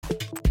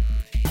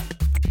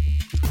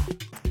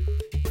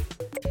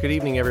Good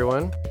evening,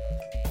 everyone.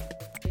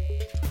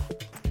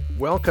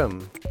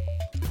 Welcome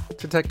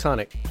to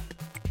Tectonic.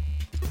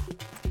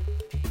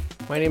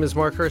 My name is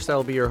Mark Hurst.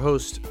 I'll be your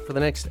host for the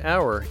next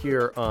hour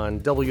here on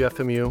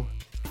WFMU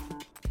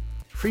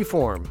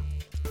Freeform,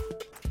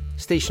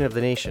 Station of the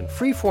Nation.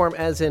 Freeform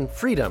as in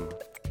freedom,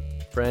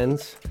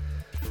 friends,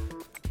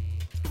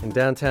 in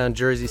downtown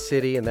Jersey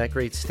City and that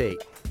great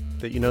state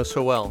that you know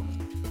so well.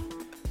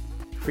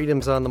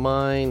 Freedom's on the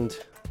mind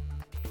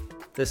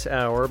this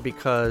hour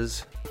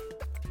because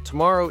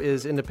tomorrow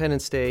is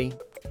Independence Day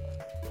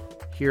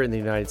here in the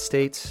United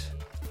States,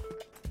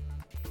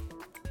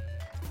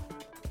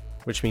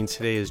 which means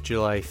today is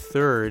July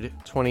 3rd,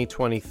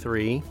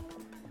 2023.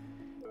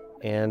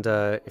 And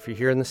if you're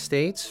here in the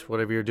States,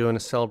 whatever you're doing to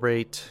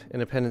celebrate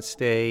Independence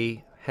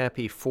Day,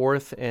 happy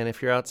 4th. And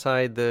if you're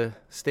outside the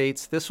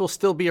States, this will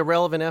still be a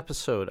relevant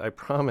episode, I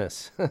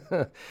promise.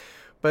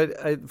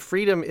 But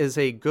freedom is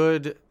a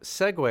good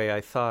segue,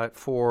 I thought,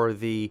 for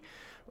the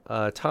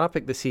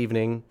topic this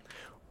evening,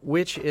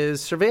 which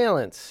is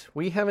surveillance.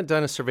 We haven't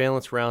done a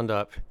surveillance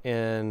roundup,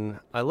 and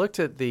I looked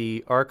at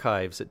the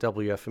archives at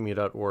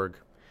WFMU.org,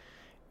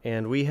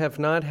 and we have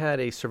not had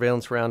a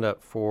surveillance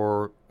roundup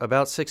for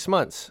about 6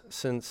 months,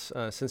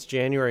 since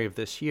January of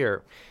this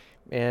year.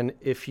 And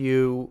if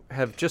you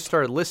have just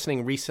started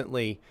listening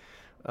recently,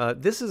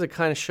 this is a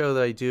kind of show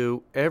that I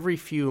do every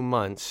few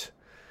months,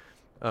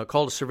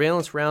 called a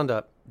surveillance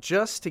roundup,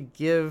 just to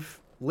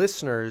give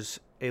listeners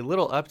a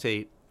little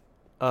update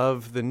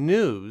of the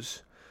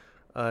news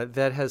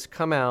that has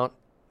come out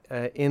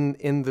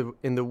in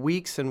the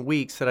weeks and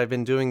weeks that I've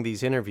been doing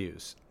these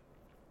interviews.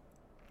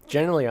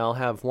 Generally, I'll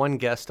have one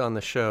guest on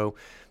the show,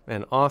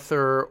 an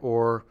author,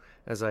 or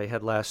as I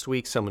had last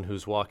week, someone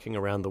who's walking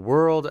around the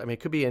world. I mean,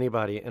 it could be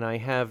anybody, and I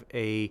have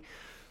a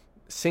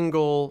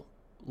single,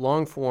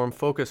 long-form,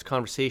 focused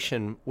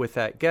conversation with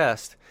that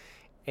guest.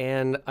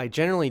 And I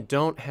generally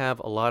don't have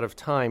a lot of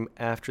time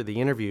after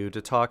the interview to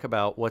talk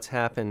about what's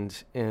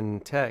happened in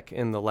tech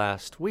in the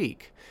last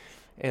week.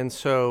 And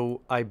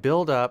so I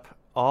build up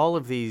all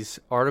of these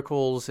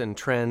articles and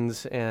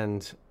trends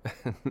and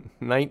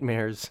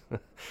nightmares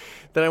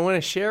that I want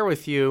to share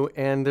with you.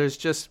 And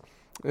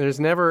there's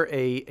never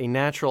a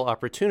natural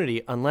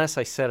opportunity unless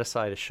I set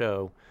aside a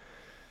show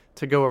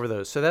to go over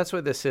those. So that's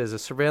what this is, a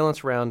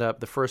surveillance roundup,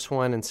 the first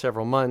one in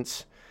several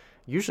months.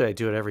 Usually I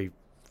do it every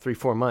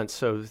 3-4 months.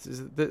 So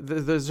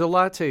there's a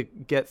lot to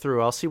get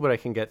through. I'll see what I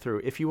can get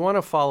through. If you want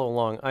to follow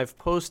along, I've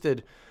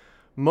posted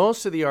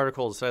most of the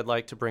articles I'd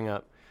like to bring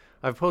up.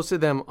 I've posted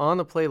them on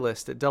the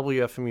playlist at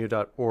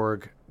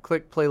WFMU.org.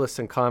 Click playlists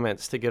and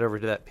comments to get over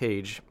to that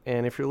page.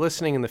 And if you're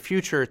listening in the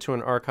future to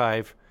an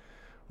archive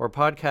or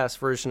podcast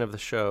version of the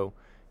show,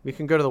 you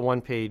can go to the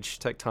one-page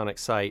Tectonic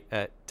site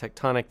at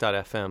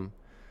tectonic.fm.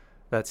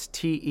 That's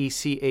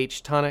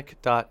TECH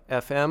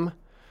tonic.fm.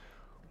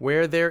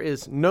 where there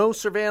is no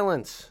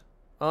surveillance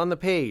on the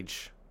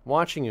page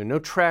watching you, no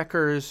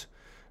trackers,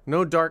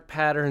 no dark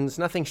patterns,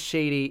 nothing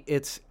shady.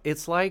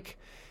 It's like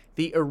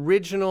the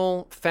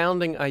original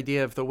founding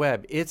idea of the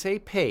web. It's a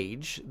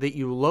page that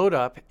you load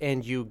up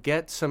and you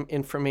get some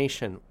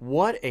information.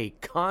 What a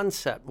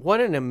concept. What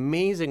an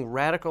amazing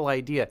radical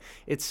idea.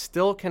 It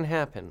still can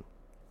happen.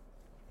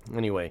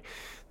 Anyway,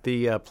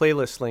 the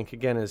playlist link,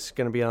 again, is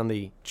going to be on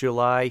the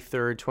July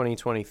 3rd,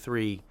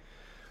 2023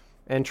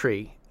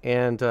 entry.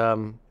 And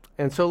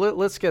so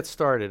let's get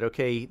started,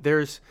 okay?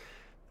 There's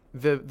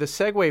the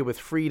segue with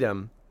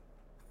freedom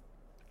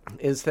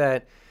is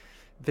that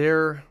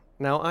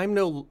now I'm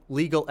no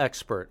legal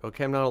expert,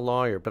 okay? I'm not a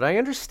lawyer, but I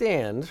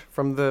understand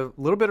from the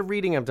little bit of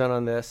reading I've done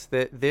on this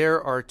that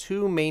there are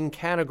two main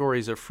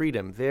categories of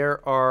freedom.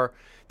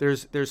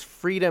 There's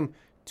freedom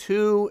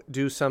to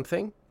do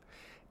something,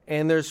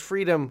 and there's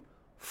freedom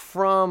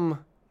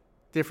from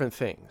different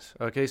things,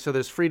 okay? So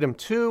there's freedom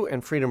to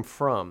and freedom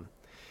from.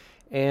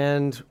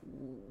 And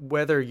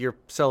whether you're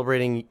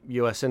celebrating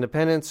U.S.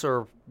 independence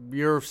or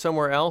you're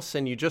somewhere else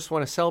and you just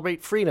want to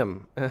celebrate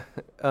freedom,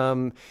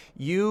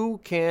 you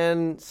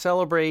can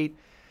celebrate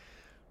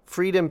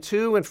freedom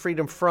to and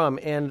freedom from.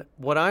 And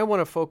what I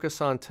want to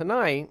focus on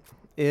tonight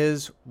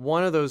is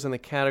one of those in the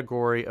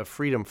category of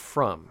freedom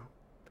from.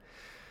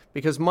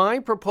 Because my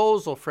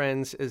proposal,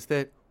 friends, is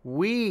that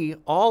we,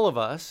 all of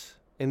us,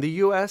 in the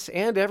U.S.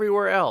 and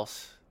everywhere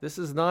else, this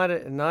is not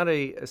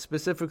a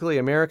specifically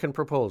American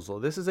proposal.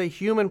 This is a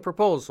human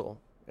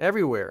proposal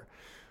everywhere.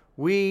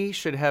 We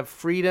should have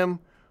freedom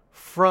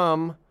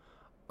from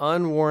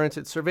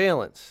unwarranted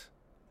surveillance.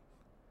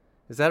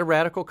 Is that a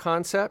radical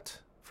concept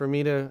for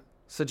me to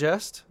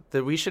suggest?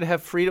 That we should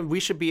have freedom? We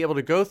should be able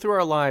to go through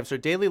our lives, our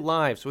daily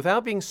lives,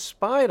 without being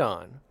spied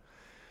on,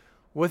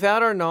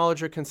 without our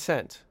knowledge or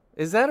consent.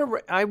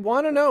 I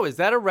want to know, is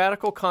that a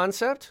radical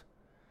concept?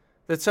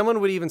 That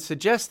someone would even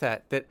suggest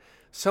that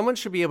someone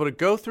should be able to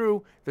go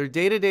through their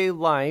day-to-day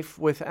life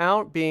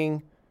without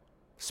being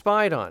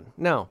spied on.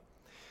 Now,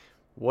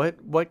 what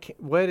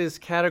is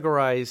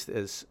categorized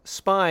as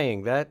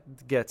spying?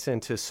 That gets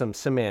into some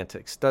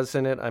semantics,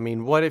 doesn't it? I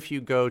mean, what if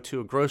you go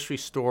to a grocery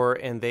store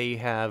and they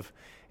have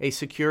a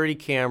security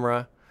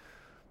camera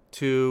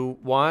to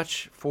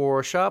watch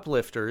for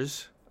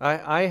shoplifters.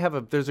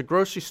 There's a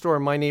grocery store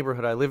in my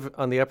neighborhood. I live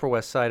on the Upper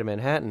West Side of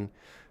Manhattan.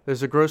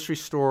 There's a grocery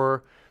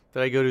store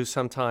that I go to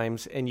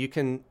sometimes, and you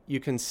can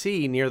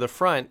see near the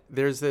front,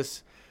 there's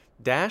this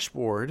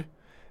dashboard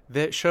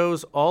that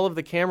shows all of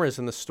the cameras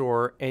in the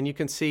store, and you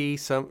can see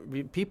some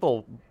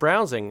people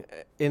browsing.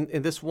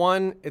 In this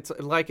one, it's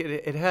like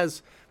it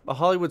has a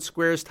Hollywood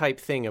Squares type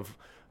thing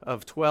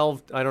of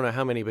 12, I don't know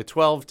how many, but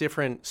 12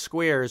 different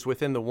squares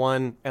within the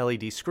one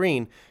LED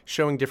screen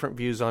showing different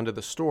views onto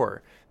the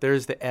store.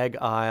 There's the egg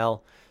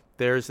aisle,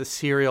 there's the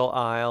cereal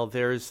aisle,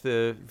 there's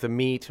the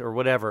meat or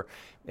whatever.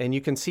 And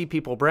you can see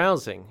people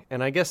browsing.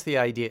 And I guess the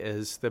idea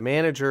is the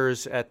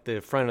managers at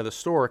the front of the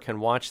store can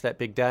watch that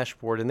big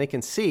dashboard and they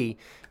can see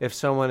if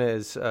someone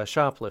is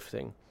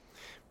shoplifting,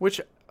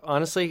 which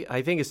honestly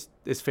I think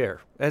is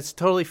fair. That's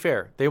totally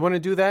fair. They want to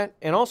do that.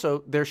 And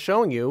also they're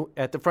showing you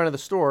at the front of the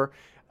store,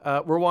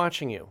 we're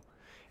watching you.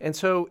 And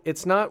so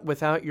it's not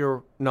without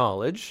your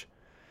knowledge.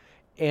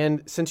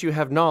 And since you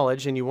have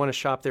knowledge and you want to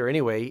shop there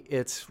anyway,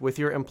 it's with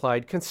your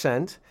implied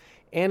consent.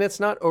 And it's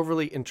not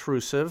overly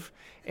intrusive.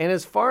 And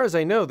as far as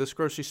I know, this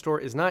grocery store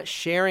is not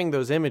sharing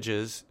those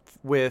images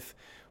with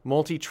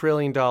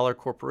multi-trillion-dollar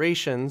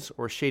corporations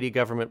or shady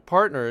government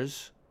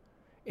partners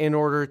in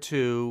order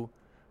to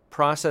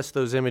process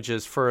those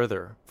images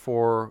further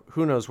for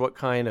who knows what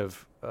kind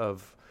of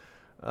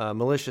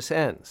malicious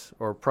ends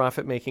or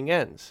profit-making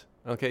ends.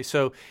 Okay,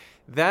 so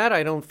that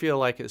I don't feel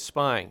like is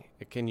spying.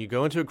 Can you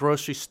go into a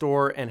grocery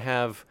store and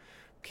have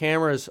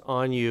cameras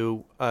on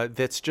you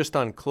that's just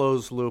on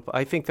closed loop?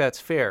 I think that's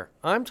fair.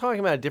 I'm talking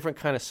about a different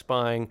kind of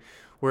spying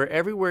where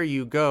everywhere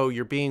you go,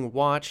 you're being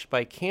watched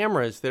by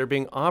cameras that are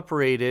being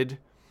operated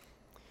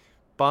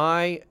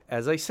by,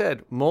 as I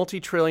said,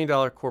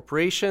 multi-trillion-dollar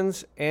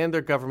corporations and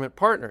their government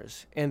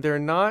partners. And they're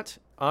not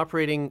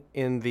operating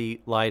in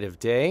the light of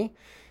day.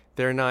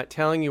 They're not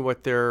telling you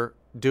what they're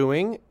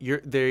doing.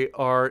 They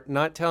are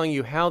not telling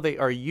you how they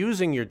are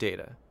using your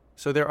data.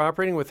 So they're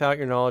operating without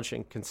your knowledge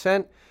and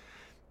consent,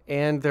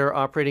 and they're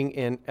operating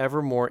in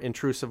ever more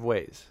intrusive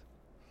ways.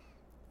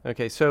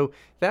 Okay, so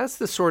that's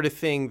the sort of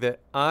thing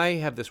that I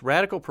have this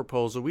radical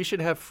proposal. We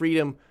should have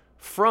freedom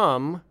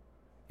from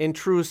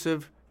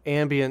intrusive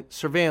ambient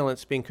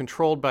surveillance being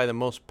controlled by the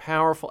most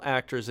powerful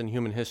actors in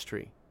human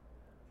history.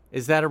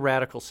 Is that a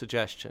radical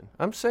suggestion?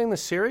 I'm saying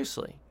this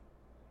seriously.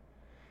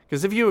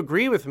 Because if you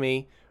agree with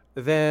me,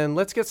 then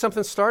let's get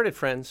something started,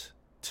 friends,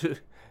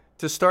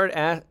 to start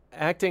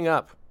acting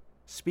up,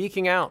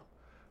 speaking out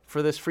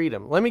for this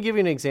freedom. Let me give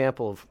you an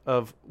example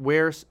of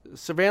where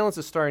surveillance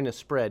is starting to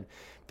spread.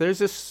 There's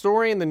this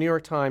story in the New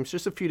York Times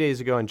just a few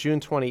days ago on June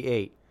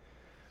 28.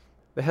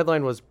 The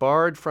headline was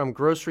 "Barred from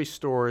Grocery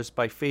Stores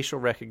by Facial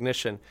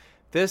Recognition."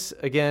 This,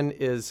 again,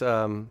 is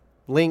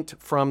linked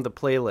from the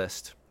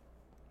playlist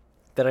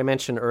that I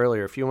mentioned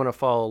earlier. If you want to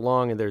follow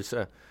along,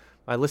 and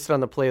I listed on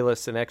the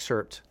playlist an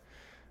excerpt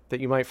that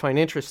you might find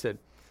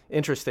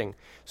interesting.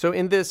 So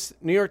in this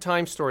New York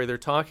Times story, they're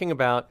talking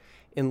about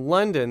in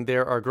London,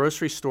 there are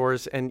grocery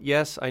stores, and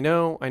yes, I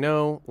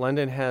know,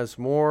 London has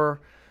more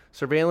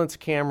surveillance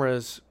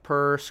cameras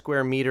per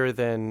square meter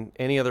than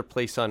any other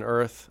place on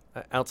Earth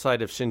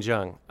outside of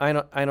Xinjiang. I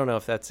don't know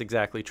if that's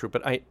exactly true,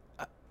 but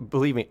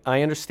believe me,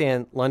 I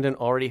understand London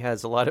already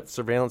has a lot of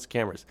surveillance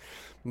cameras.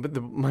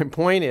 But my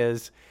point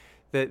is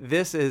that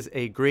this is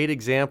a great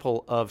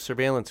example of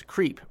surveillance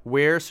creep,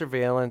 where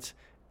surveillance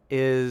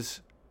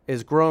is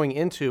growing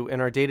into in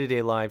our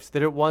day-to-day lives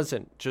that it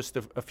wasn't just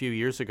a few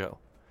years ago.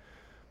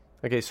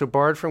 Okay, so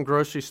barred from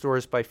grocery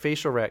stores by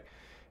facial rec.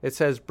 It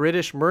says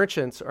British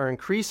merchants are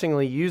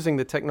increasingly using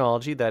the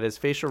technology, that is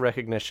facial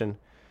recognition,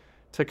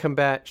 to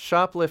combat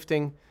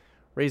shoplifting,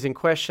 raising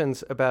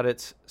questions about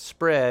its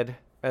spread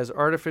as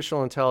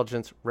artificial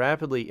intelligence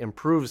rapidly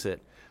improves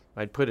it.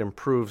 I'd put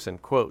improves in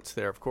quotes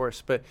there, of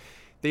course. But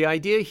the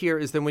idea here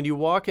is that when you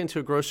walk into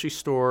a grocery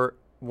store,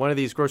 one of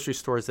these grocery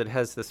stores that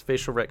has this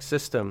facial rec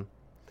system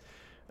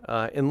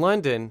in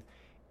London,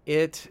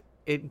 it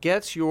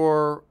gets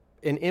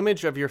an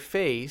image of your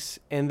face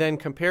and then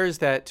compares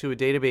that to a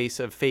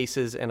database of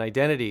faces and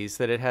identities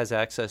that it has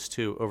access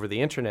to over the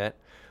internet.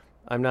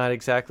 I'm not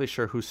exactly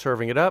sure who's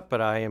serving it up,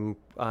 but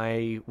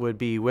I would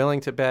be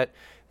willing to bet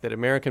that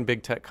American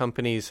big tech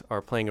companies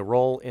are playing a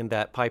role in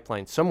that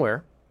pipeline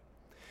somewhere.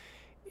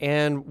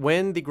 And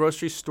when the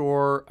grocery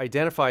store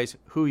identifies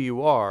who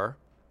you are,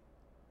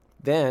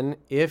 then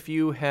if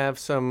you have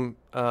some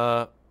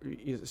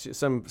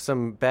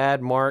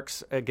bad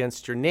marks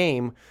against your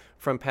name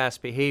from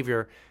past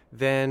behavior,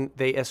 then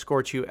they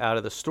escort you out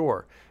of the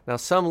store. Now,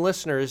 some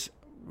listeners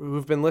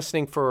who've been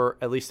listening for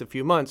at least a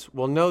few months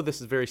will know this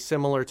is very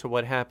similar to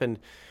what happened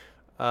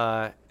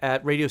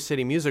at Radio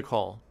City Music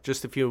Hall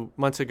just a few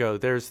months ago.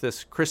 There's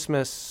this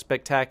Christmas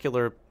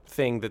spectacular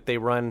thing that they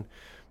run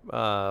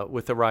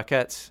with the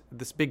Rockettes,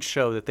 this big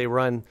show that they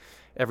run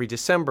every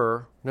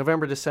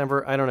November,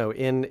 December, I don't know,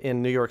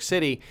 in New York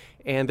City.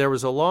 And there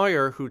was a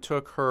lawyer who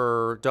took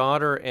her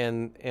daughter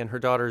and her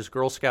daughter's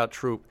Girl Scout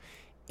troop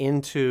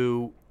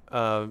into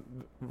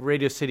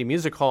Radio City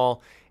Music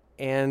Hall,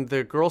 and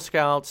the Girl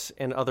Scouts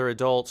and other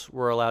adults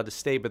were allowed to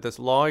stay, but this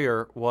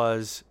lawyer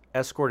was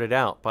escorted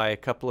out by a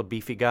couple of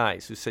beefy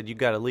guys who said, "You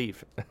got to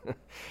leave."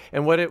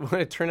 And what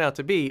it turned out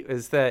to be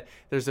is that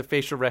there's a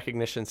facial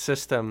recognition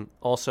system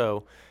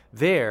also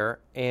there,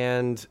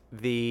 and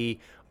the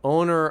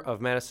owner of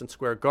Madison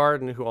Square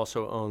Garden, who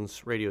also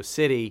owns Radio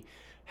City,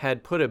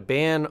 had put a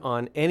ban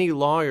on any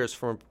lawyers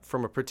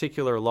from a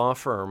particular law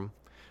firm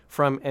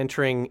from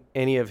entering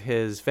any of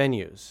his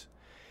venues.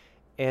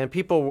 And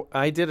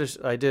I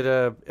did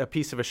a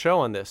piece of a show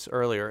on this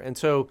earlier, and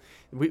so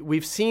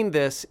we've seen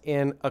this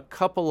in a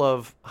couple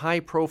of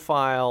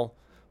high-profile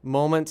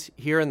moments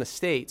here in the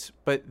States.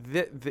 But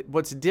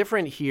what's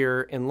different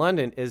here in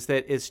London is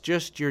that it's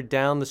just your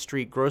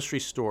down-the-street grocery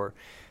store.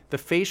 The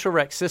facial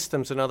rec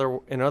systems, in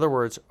other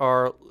words,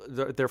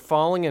 they're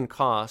falling in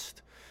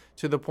cost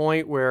to the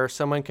point where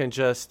someone can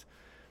just,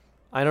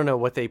 I don't know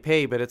what they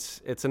pay, but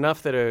it's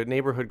enough that a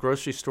neighborhood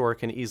grocery store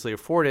can easily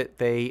afford it.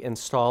 They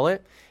install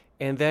it.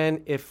 And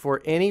then if for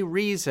any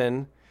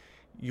reason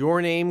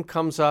your name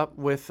comes up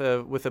with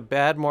a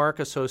bad mark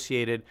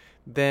associated,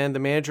 then the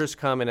managers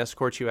come and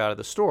escort you out of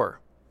the store,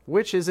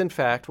 which is in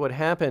fact what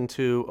happened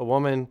to a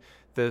woman.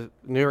 The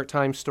New York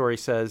Times story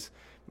says,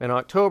 in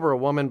October, a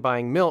woman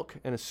buying milk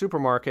in a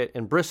supermarket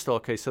in Bristol,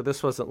 okay, so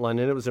this wasn't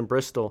London, it was in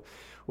Bristol,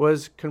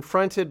 was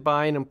confronted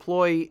by an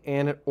employee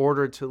and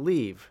ordered to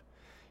leave.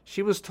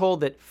 She was told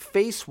that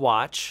Face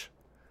Watch,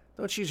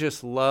 don't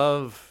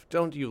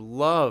you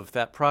love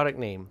that product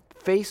name?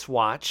 Face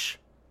Watch.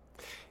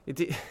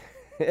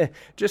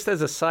 Just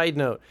as a side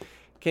note,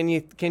 can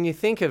you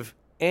think of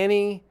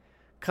any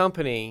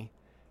company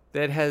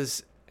that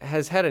has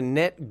had a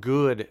net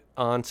good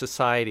on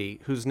society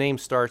whose name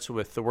starts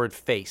with the word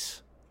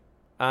face?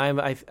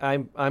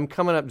 I'm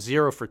coming up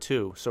 0 for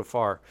 2 so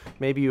far.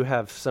 Maybe you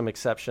have some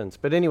exceptions,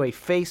 but anyway,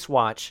 Face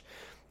Watch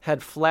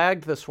had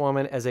flagged this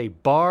woman as a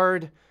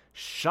barred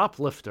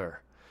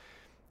shoplifter,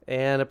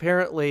 and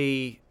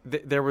apparently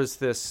there was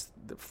this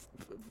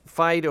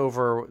fight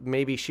over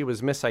maybe she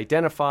was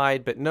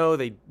misidentified, but no,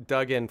 they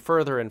dug in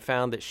further and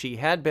found that she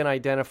had been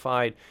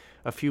identified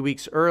a few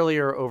weeks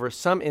earlier over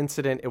some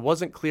incident. It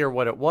wasn't clear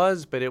what it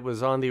was, but it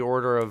was on the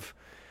order of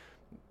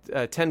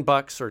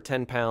 $10 or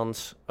 10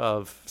 pounds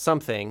of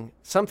something.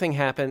 Something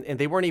happened, and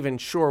they weren't even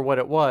sure what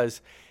it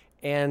was.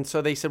 And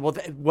so they said,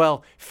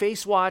 well,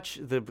 Face Watch,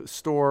 the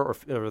store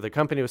or the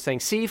company was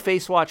saying, see,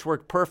 Face Watch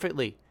worked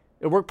perfectly.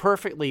 It worked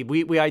perfectly.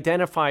 We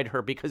identified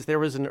her because there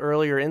was an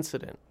earlier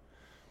incident.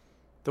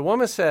 The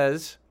woman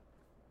says,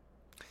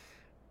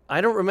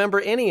 I don't remember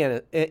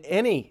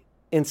any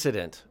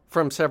incident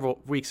from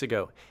several weeks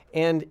ago.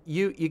 And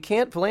you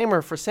can't blame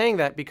her for saying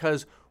that,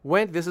 because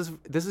this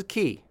is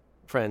key,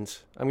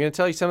 friends. I'm going to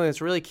tell you something that's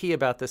really key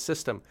about this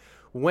system.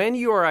 When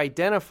you are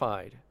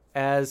identified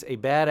as a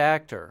bad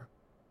actor,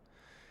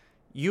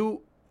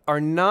 you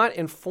are not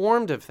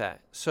informed of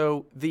that.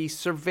 So the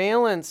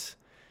surveillance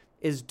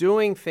is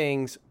doing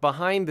things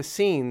behind the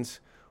scenes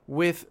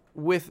with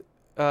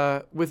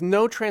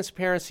no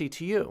transparency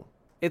to you.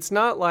 It's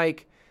not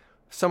like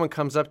someone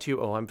comes up to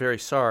you, "Oh, I'm very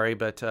sorry,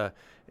 but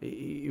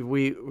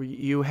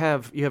you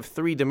have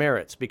 3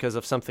 demerits because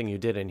of something you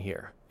did in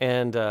here,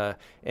 and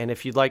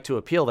if you'd like to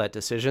appeal that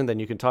decision, then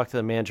you can talk to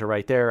the manager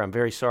right there. I'm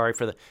very sorry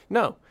for the."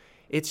 No,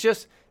 it's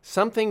just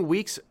something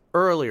weeks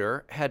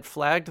earlier had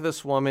flagged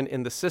this woman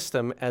in the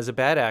system as a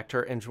bad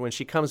actor, and when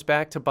she comes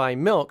back to buy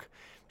milk,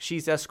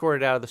 she's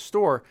escorted out of the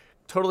store,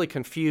 totally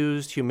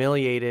confused,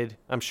 humiliated,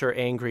 I'm sure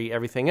angry,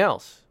 everything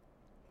else.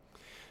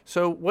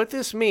 So what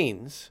this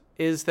means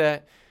is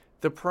that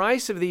the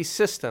price of these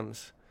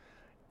systems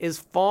is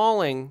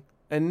falling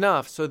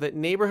enough so that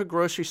neighborhood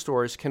grocery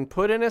stores can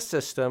put in a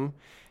system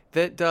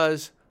that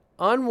does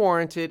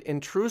unwarranted,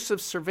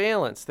 intrusive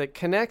surveillance that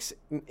connects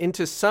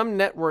into some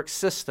network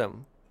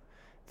system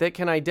that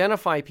can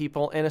identify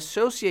people and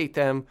associate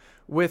them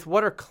with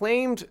what are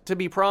claimed to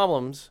be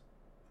problems,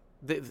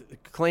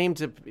 claimed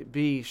to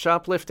be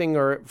shoplifting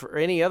or for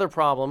any other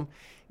problem,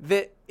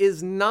 that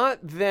is not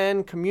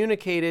then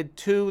communicated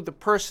to the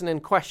person in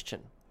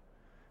question.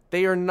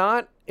 They are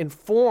not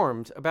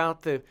informed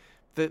about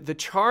the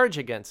charge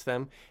against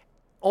them.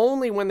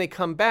 Only when they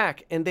come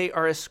back and they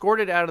are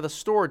escorted out of the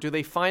store do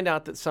they find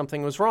out that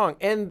something was wrong.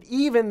 And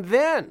even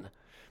then,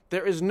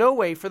 there is no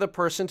way for the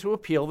person to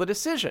appeal the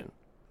decision.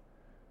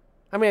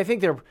 I mean, I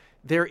think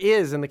there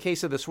is, in the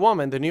case of this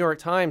woman. The New York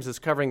Times is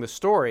covering the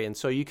story, and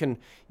so you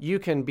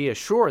can be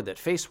assured that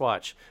Face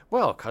Watch,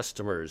 well,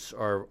 customers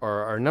are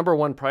our number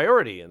one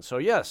priority, and so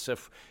yes,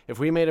 if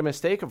we made a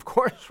mistake, of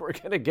course we're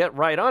going to get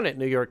right on it,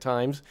 New York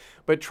Times.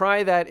 But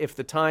try that if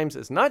the Times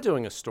is not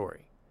doing a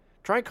story.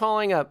 Try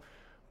calling up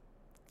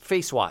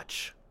Face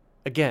Watch,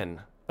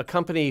 again, a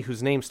company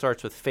whose name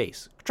starts with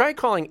face. Try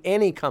calling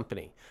any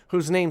company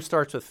whose name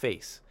starts with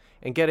face,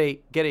 and get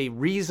a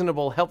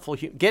reasonable, helpful,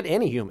 get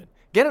any human.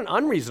 Get an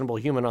unreasonable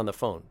human on the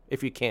phone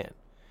if you can.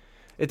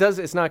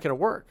 It's not going to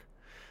work.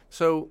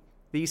 So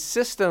these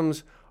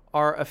systems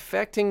are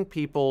affecting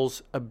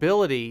people's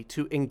ability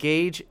to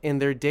engage in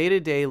their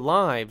day-to-day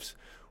lives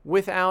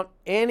without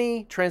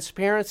any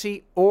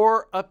transparency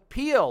or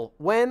appeal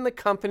when the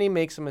company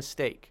makes a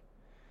mistake.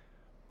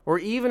 Or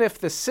even if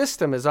the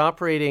system is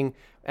operating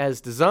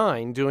as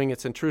designed, doing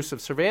its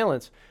intrusive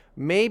surveillance,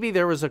 maybe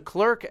there was a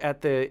clerk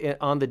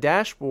on the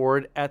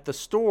dashboard at the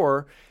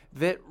store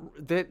that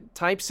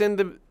types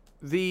in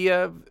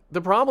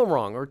the problem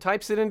wrong or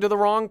types it into the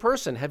wrong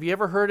person. Have you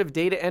ever heard of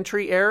data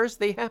entry errors?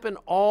 They happen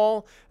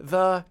all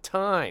the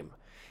time.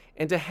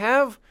 And to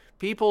have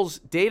people's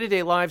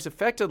day-to-day lives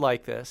affected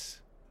like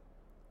this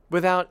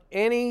without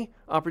any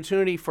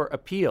opportunity for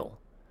appeal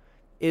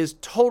is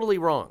totally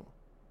wrong.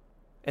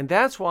 And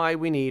that's why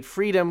we need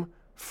freedom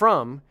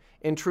from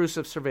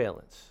intrusive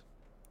surveillance.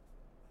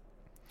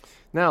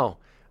 Now,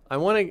 I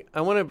want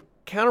to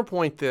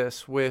counterpoint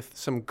this with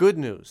some good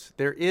news.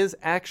 There is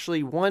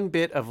actually one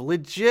bit of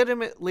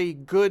legitimately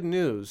good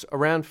news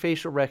around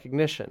facial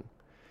recognition,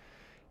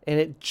 and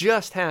it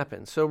just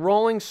happened. So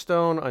Rolling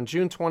Stone on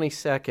June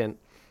 22nd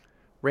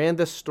ran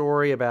this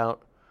story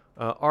about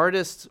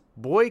artists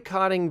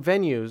boycotting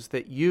venues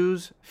that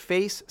use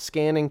face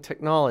scanning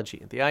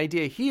technology. The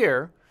idea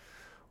here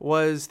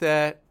was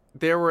that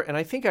there were, and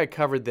I think I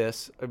covered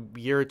this a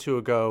year or two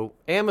ago,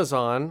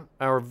 Amazon,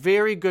 our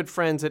very good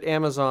friends at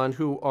Amazon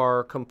who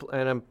are,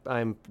 and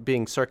I'm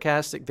being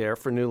sarcastic there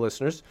for new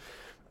listeners,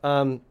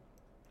 are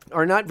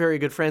not very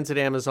good friends at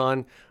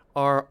Amazon,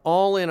 are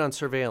all in on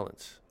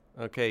surveillance,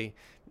 okay?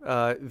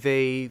 I'm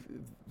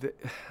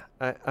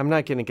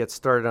not going to get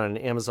started on an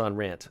Amazon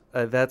rant.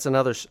 That's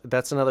another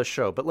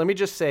show. But let me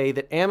just say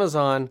that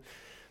Amazon,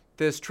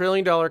 this $1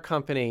 trillion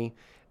company,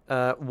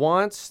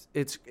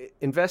 it's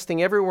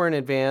investing everywhere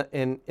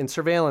in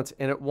surveillance,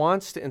 and it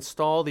wants to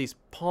install these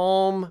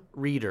palm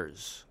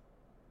readers.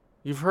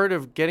 You've heard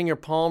of getting your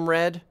palm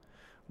read?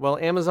 Well,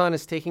 Amazon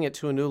is taking it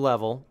to a new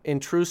level,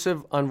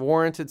 intrusive,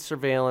 unwarranted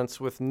surveillance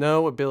with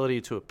no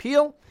ability to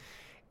appeal.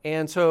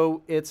 And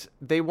so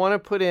they want to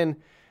put in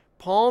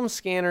palm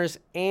scanners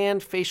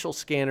and facial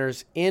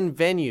scanners in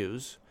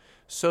venues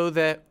so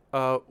that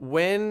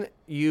when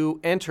you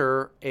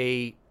enter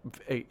a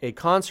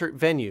concert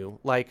venue,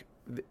 like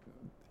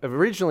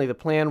originally the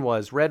plan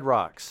was Red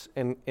Rocks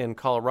in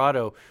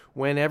Colorado,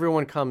 when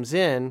everyone comes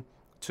in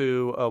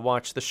to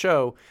watch the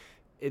show,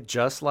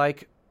 just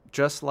like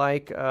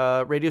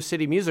Radio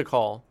City Music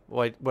Hall,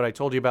 what I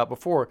told you about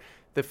before,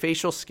 the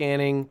facial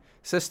scanning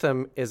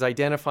system is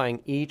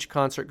identifying each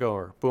concert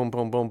goer, boom,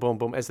 boom, boom, boom,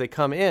 boom, as they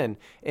come in.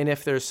 And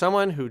if there's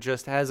someone who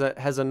just has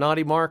a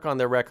naughty mark on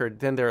their record,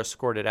 then they're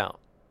escorted out.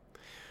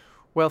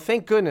 Well,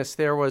 thank goodness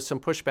there was some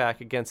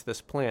pushback against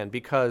this plan,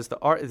 because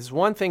it's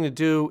one thing to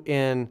do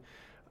in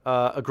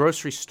a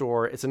grocery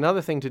store. It's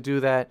another thing to do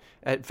that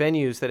at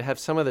venues that have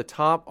some of the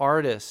top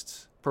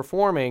artists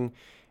performing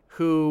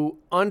who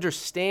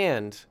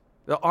understand,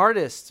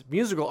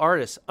 musical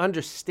artists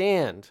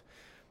understand,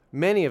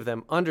 many of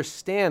them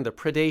understand the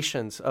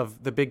predations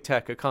of the big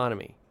tech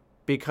economy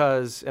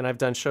because, and I've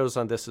done shows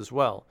on this as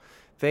well,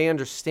 they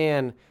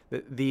understand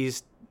that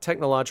these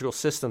technological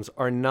systems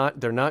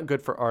they're not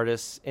good for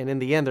artists, and in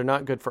the end, they're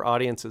not good for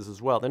audiences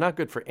as well. They're not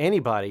good for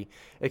anybody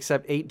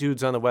except 8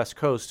 dudes on the West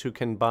Coast who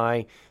can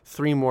buy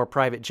 3 more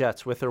private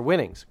jets with their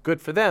winnings.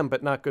 Good for them,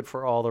 but not good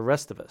for all the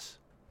rest of us.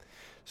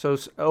 So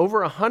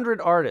over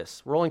 100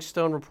 artists, Rolling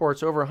Stone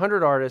reports over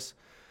 100 artists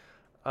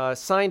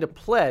signed a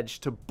pledge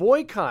to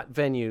boycott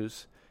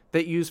venues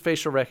that use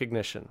facial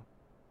recognition.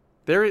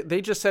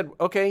 They just said,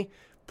 okay,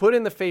 put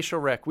in the facial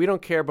rec. We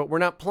don't care, but we're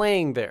not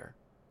playing there.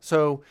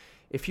 So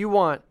if you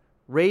want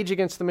Rage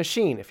Against the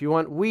Machine, if you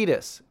want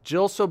Wheatus,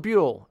 Jill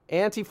Sobule,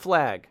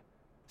 Anti-Flag,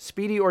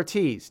 Speedy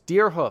Ortiz,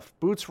 Deerhoof,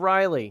 Boots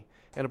Riley,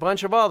 and a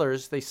bunch of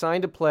others, they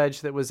signed a pledge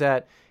that was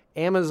at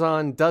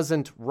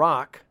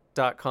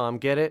AmazonDoesn'tRock.com.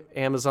 Get it?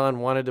 Amazon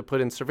wanted to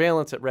put in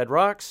surveillance at Red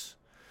Rocks.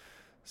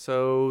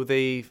 So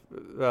they,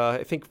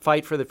 I think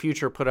Fight for the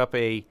Future put up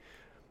a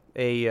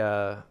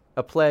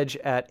pledge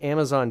at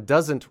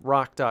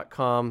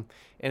AmazonDoesn'tRock.com,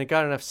 and it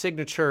got enough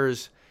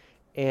signatures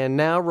and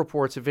now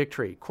reports a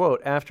victory.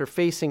 Quote, after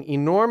facing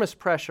enormous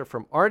pressure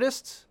from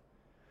artists,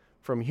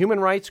 from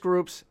human rights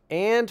groups,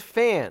 and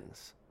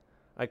fans,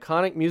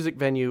 iconic music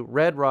venue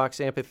Red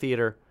Rocks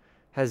Amphitheater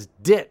has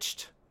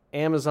ditched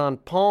Amazon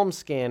palm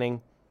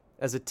scanning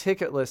as a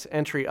ticketless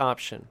entry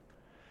option.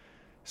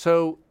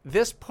 So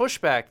this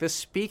pushback, this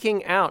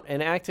speaking out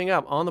and acting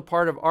up on the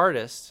part of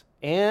artists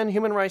and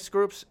human rights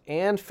groups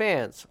and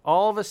fans,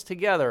 all of us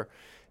together,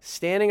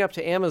 standing up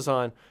to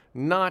Amazon,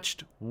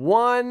 notched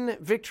one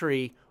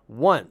victory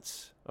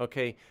once,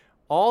 okay?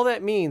 All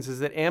that means is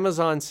that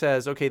Amazon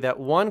says, okay, that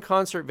one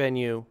concert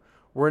venue,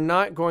 we're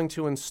not going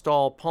to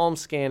install palm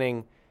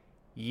scanning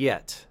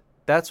yet.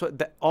 That's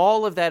what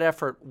all of that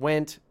effort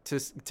went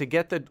to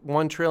get the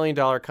 $1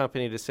 trillion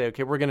company to say,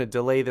 okay, we're going to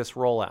delay this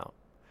rollout.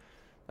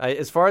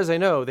 As far as I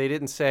know, they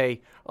didn't say,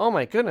 oh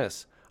my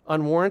goodness,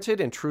 unwarranted,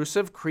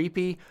 intrusive,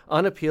 creepy,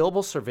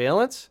 unappealable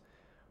surveillance?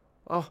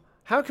 Oh,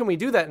 how can we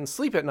do that and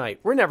sleep at night?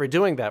 We're never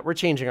doing that. We're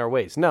changing our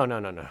ways. No.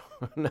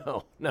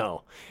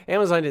 No.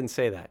 Amazon didn't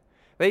say that.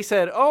 They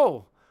said,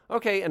 oh,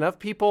 okay, enough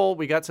people.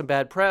 We got some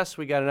bad press.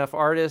 We got enough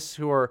artists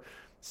who are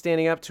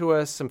standing up to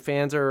us. Some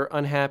fans are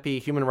unhappy.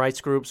 Human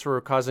rights groups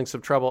were causing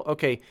some trouble.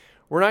 Okay,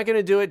 we're not going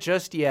to do it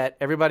just yet.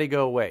 Everybody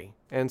go away.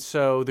 And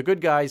so the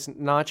good guys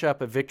notch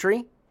up a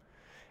victory.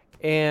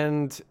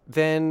 And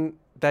then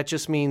that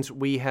just means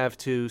we have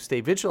to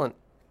stay vigilant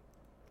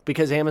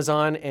because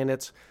Amazon and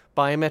its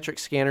biometric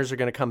scanners are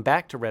going to come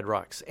back to Red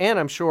Rocks. And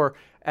I'm sure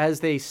as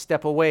they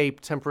step away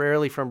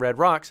temporarily from Red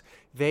Rocks,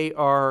 they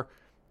are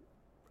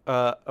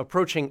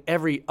approaching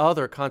every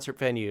other concert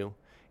venue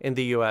in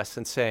the U.S.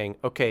 and saying,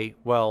 okay,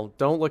 well,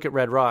 don't look at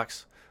Red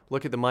Rocks.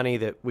 Look at the money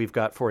that we've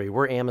got for you.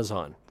 We're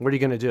Amazon. What are you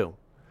going to do?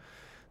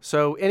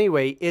 So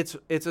anyway, it's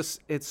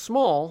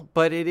small,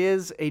 but it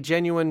is a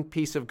genuine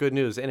piece of good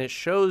news. And it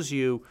shows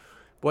you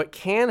what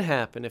can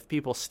happen if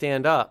people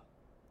stand up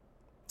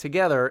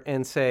together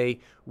and say,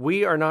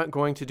 we are not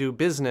going to do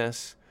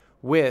business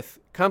with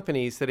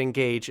companies that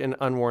engage in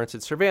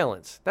unwarranted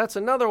surveillance. That's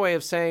another way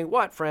of saying,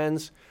 what,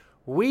 friends?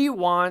 We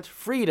want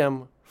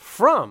freedom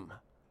from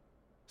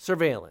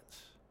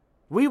surveillance.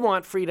 We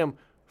want freedom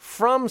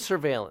from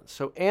surveillance.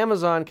 So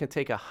Amazon can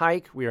take a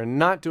hike. We are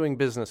not doing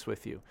business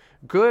with you.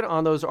 Good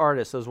on those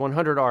artists, those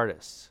 100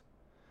 artists,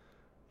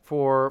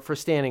 for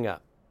standing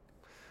up.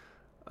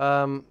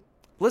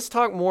 Let's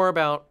talk more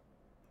about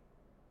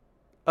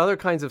other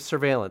kinds of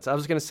surveillance. I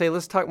was going to say,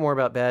 let's talk more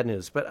about bad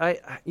news, but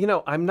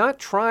I'm not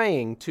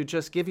trying to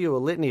just give you a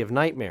litany of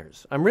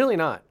nightmares. I'm really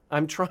not.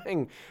 I'm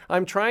trying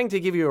to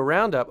give you a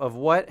roundup of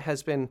what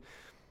has been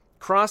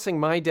crossing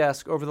my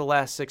desk over the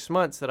last 6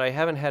 months that I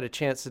haven't had a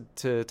chance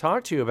to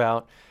talk to you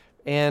about.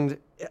 And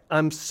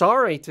I'm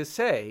sorry to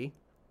say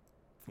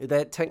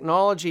that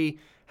technology,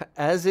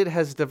 as it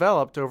has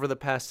developed over the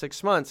past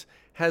 6 months,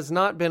 has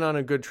not been on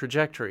a good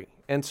trajectory.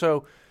 And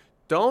so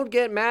don't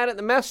get mad at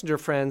the messenger,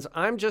 friends.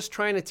 I'm just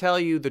trying to tell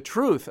you the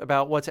truth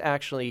about what's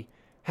actually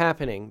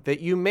happening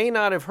that you may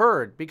not have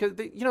heard, because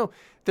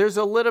there's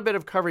a little bit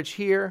of coverage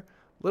here,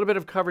 a little bit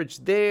of coverage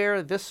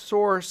there, this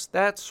source,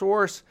 that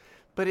source,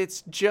 but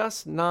it's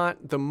just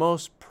not the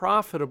most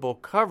profitable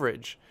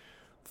coverage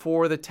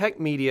for the tech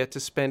media to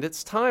spend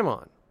its time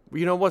on.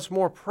 What's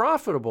more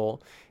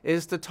profitable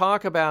is to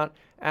talk about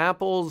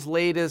Apple's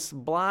latest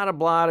blah,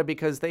 blah,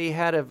 because they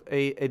had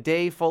a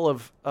day full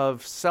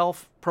of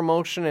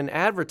self-promotion and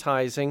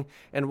advertising.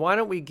 And why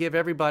don't we give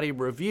everybody a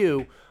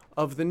review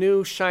of the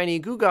new shiny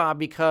Googa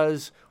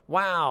because,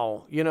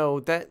 wow,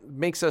 that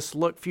makes us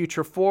look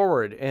future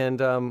forward.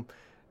 And,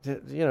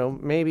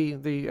 maybe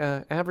the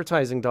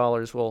advertising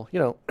dollars will,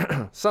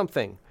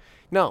 something.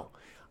 No.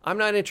 I'm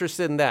not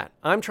interested in that.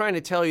 I'm trying to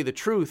tell you the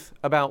truth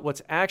about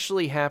what's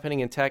actually happening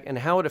in tech and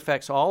how it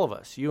affects all of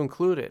us, you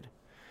included.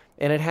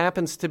 And it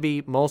happens to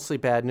be mostly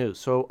bad news.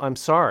 So I'm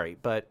sorry,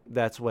 but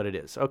that's what it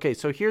is. Okay,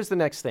 so here's the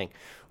next thing.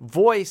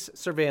 Voice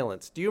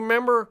surveillance. Do you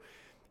remember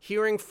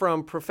hearing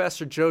from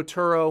Professor Joe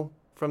Turro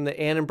from the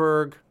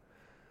Annenberg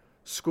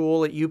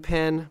School at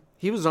UPenn?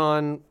 He was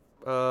on,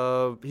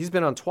 he's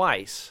been on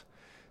twice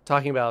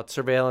talking about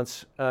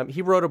surveillance.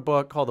 He wrote a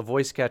book called The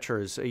Voice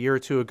Catchers a year or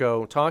two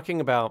ago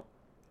talking about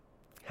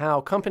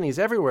how companies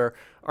everywhere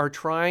are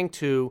trying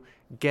to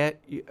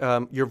get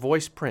your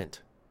voice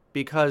print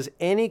because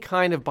any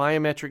kind of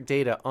biometric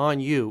data on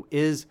you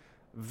is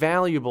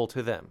valuable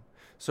to them.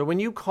 So when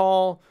you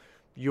call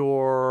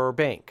your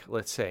bank,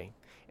 let's say,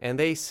 and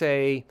they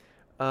say,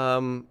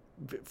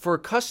 for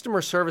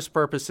customer service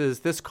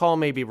purposes, this call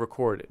may be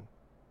recorded.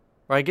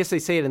 Or I guess they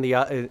say it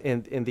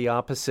in the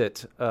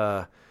opposite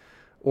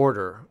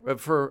order.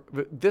 For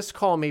this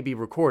call may be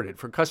recorded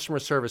for customer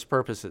service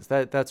purposes.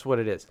 That's what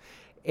it is.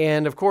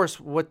 And of course,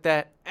 what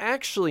that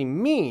actually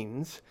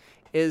means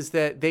is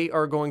that they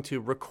are going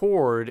to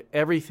record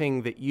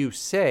everything that you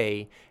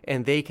say,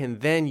 and they can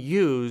then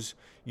use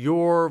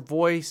your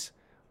voice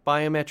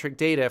biometric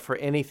data for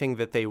anything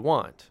that they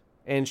want.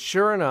 And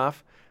sure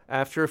enough,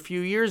 after a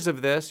few years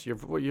of this,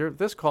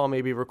 this call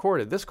may be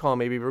recorded. This call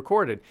may be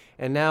recorded.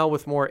 And now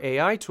with more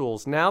AI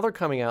tools, now they're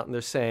coming out and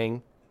they're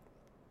saying,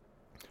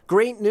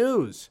 great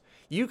news.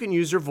 You can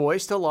use your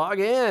voice to log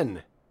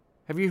in.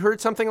 Have you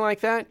heard something like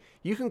that?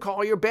 You can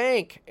call your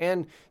bank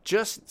and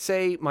just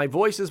say, my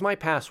voice is my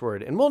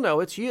password, and we'll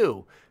know it's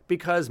you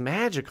because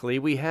magically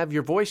we have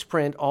your voice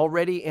print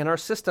already in our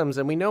systems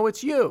and we know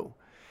it's you.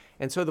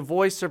 And so the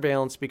voice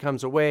surveillance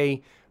becomes a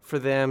way for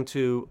them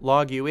to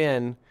log you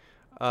in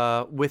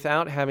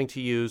without having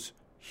to use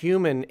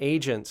human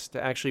agents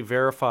to actually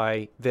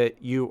verify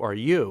that you are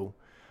you.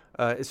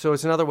 So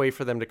it's another way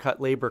for them to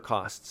cut labor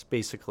costs,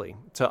 basically,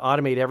 to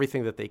automate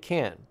everything that they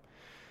can.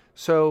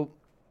 So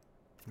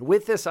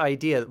with this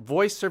idea,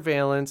 voice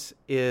surveillance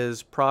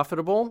is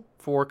profitable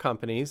for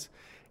companies,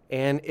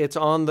 and it's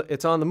on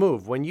the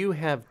move. When you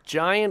have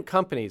giant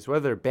companies,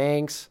 whether they're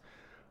banks,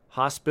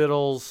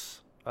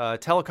 hospitals,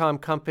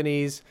 telecom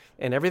companies,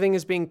 and everything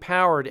is being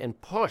powered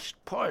and pushed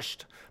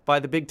by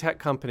the big tech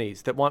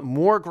companies that want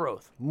more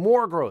growth.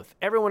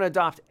 Everyone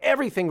adopt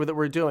everything that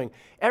we're doing.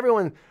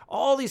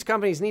 All these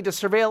companies need to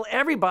surveil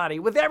everybody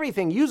with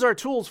everything. Use our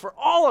tools for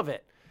all of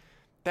it.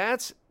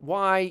 That's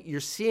why you're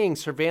seeing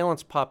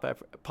surveillance pop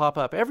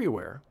up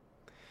everywhere.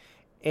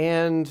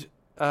 And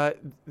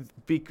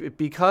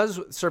because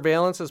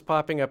surveillance is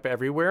popping up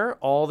everywhere,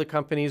 all the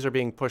companies are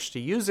being pushed to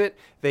use it.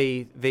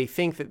 They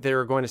think that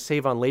they're going to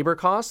save on labor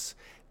costs.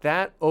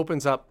 That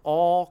opens up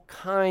all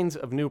kinds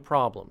of new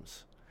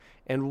problems.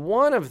 And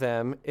one of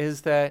them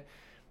is that,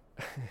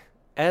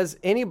 as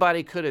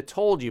anybody could have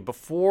told you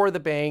before the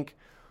bank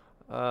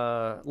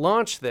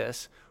launched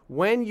this,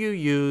 when you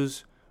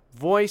use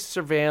voice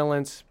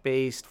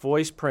surveillance-based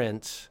voice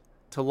prints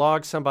to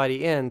log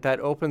somebody in, that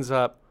opens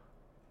up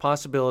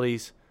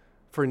possibilities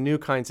for new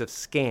kinds of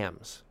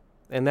scams.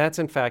 And that's,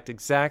 in fact,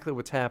 exactly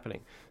what's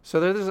happening. So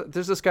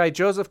there's this guy,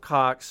 Joseph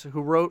Cox,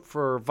 who wrote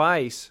for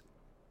Vice,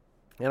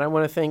 and I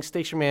want to thank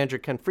station manager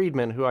Ken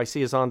Friedman, who I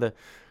see is on the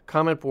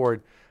comment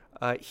board.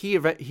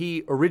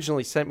 He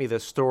originally sent me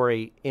this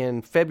story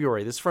in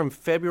February. This is from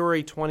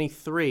February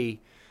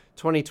 23,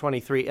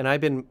 2023, and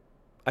I've been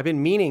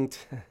meaning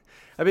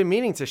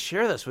to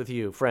share this with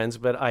you, friends,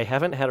 but I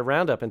haven't had a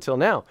roundup until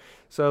now.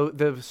 So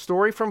the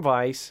story from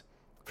Vice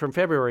from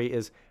February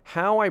is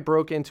how I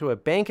broke into a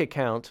bank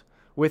account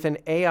with an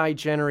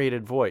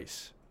AI-generated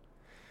voice.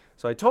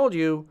 So I told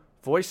you,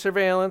 voice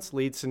surveillance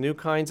leads to new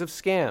kinds of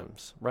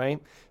scams,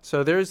 right?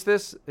 So there's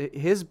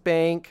his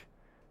bank,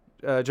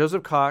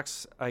 Joseph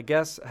Cox, I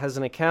guess, has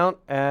an account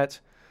at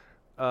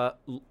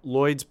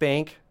Lloyd's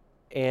Bank,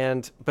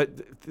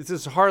 but this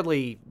is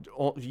hardly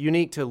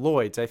unique to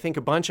Lloyd's. I think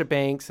a bunch of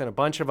banks and a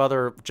bunch of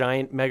other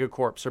giant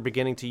megacorps are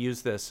beginning to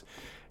use this.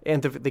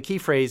 And the key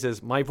phrase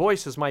is, my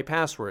voice is my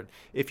password.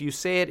 If you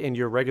say it in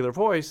your regular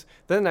voice,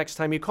 then the next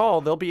time you call,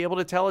 they'll be able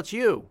to tell it's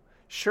you.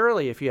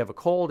 Surely, if you have a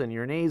cold and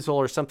you're nasal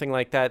or something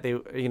like that,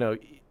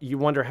 you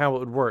wonder how it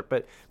would work.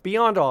 But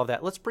beyond all of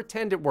that, let's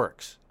pretend it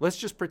works. Let's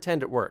just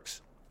pretend it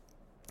works.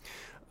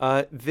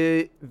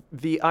 The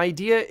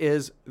idea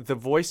is the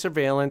voice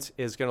surveillance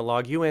is going to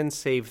log you in,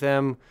 save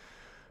them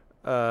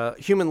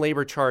human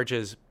labor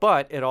charges,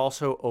 but it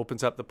also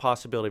opens up the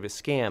possibility of a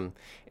scam.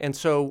 And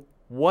so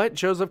what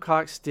Joseph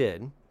Cox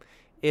did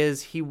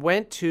is he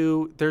went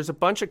to, there's a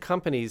bunch of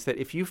companies that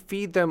if you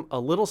feed them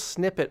a little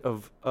snippet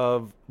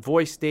of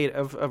voice data,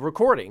 of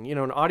recording,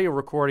 an audio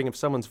recording of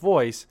someone's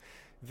voice,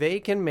 they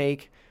can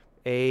make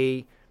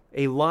a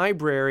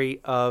library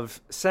of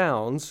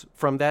sounds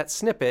from that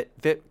snippet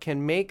that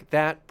can make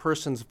that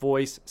person's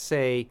voice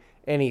say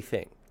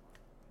anything.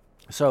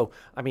 So,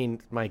 I mean,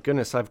 my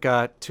goodness, I've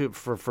got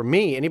for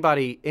me, any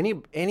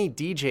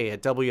DJ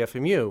at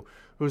WFMU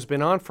who's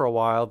been on for a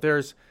while,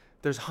 there's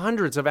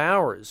hundreds of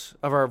hours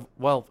of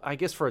I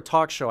guess for a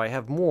talk show I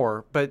have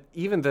more, but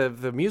even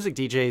the music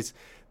DJs,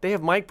 they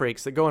have mic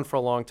breaks that go on for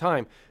a long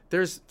time.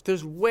 There's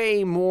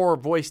way more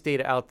voice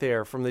data out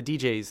there from the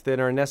DJs that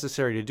are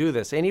necessary to do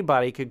this.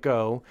 Anybody could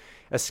go,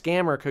 a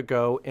scammer could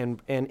go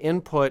and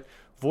input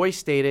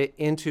voice data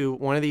into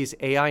one of these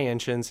AI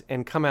engines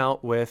and come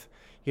out with,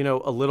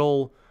 a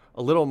little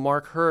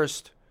Mark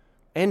Hurst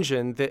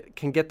engine that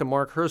can get the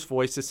Mark Hurst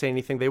voice to say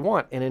anything they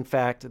want. And in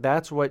fact,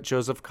 that's what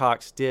Joseph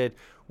Cox did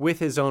with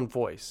his own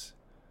voice.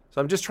 So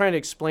I'm just trying to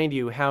explain to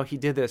you how he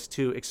did this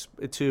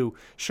to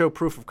show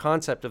proof of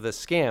concept of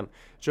this scam.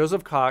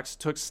 Joseph Cox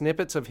took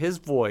snippets of his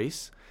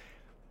voice,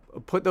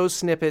 put those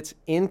snippets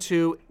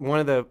into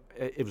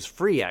it was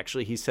free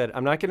actually. He said,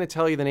 I'm not going to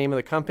tell you the name of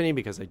the company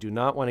because I do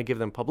not want to give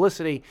them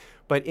publicity,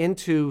 but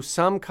into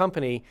some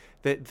company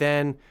that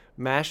then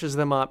mashes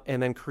them up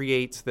and then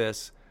creates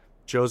this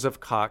Joseph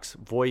Cox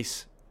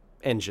voice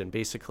engine,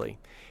 basically.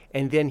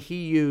 And then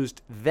he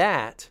used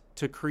that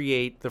to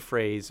create the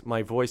phrase,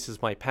 my voice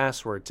is my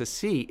password, to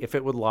see if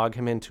it would log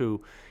him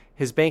into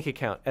his bank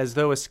account, as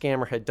though a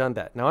scammer had done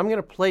that. Now, I'm going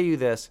to play you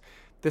this.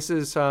 This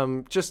is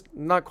just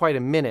not quite a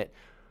minute,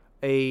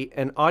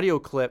 an audio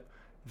clip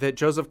that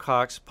Joseph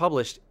Cox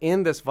published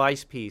in this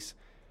Vice piece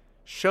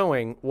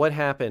showing what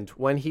happened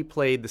when he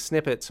played the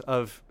snippets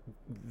of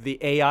the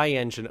AI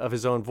engine of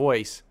his own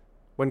voice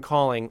when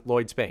calling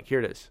Lloyd's Bank. Here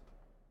it is.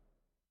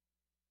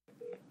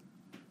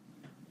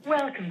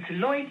 Welcome to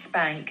Lloyd's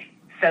Bank.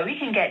 So we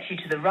can get you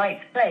to the right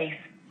place,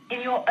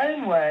 in your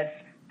own words,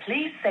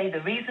 please say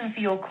the reason for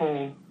your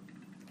call.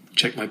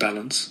 Check my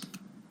balance.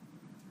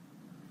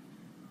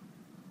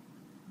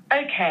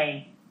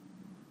 Okay.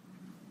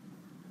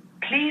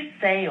 Please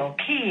say or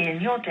key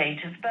in your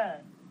date of birth.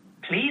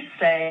 Please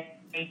say,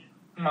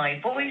 my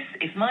voice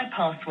is my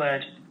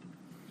password.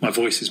 My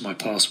voice is my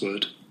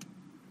password.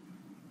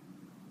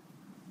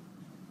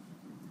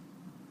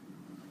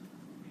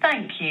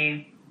 Thank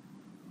you.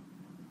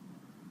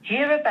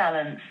 Here a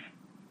balance.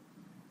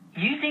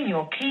 Using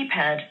your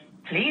keypad,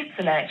 please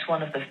select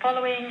one of the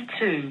following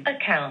two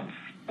accounts.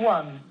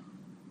 1.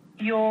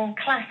 Your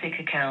classic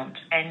account,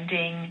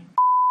 ending...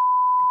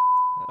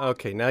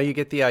 Okay, now you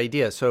get the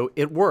idea. So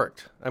it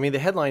worked. I mean, the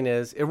headline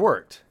is, it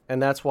worked.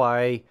 And that's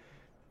why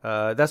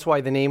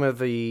the name of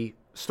the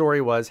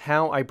story was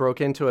How I Broke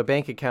Into a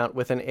Bank Account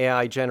with an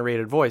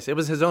AI-Generated Voice. It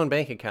was his own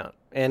bank account,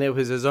 and it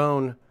was his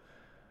own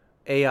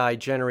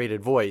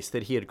AI-generated voice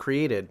that he had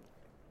created.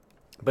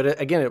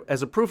 But again,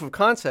 as a proof of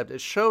concept, it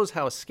shows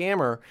how a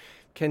scammer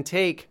can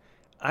take,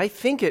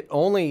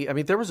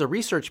 there was a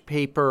research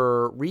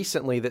paper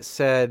recently that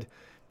said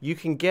you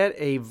can get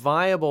a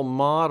viable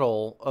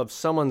model of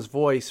someone's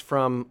voice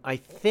from, I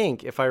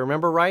think, if I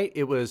remember right,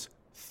 it was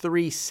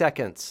 3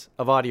 seconds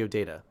of audio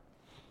data.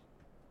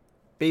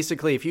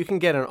 Basically, if you can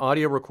get an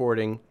audio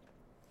recording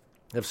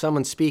of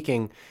someone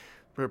speaking,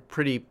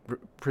 pretty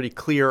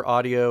clear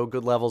audio,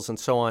 good levels, and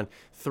so on,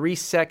 3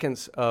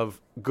 seconds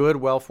of good,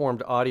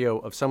 well-formed audio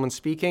of someone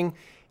speaking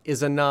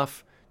is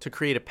enough to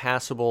create a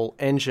passable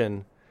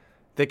engine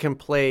that can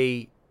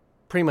play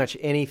pretty much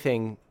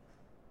anything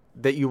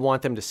that you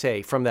want them to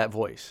say from that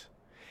voice.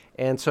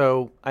 And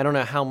so I don't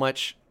know how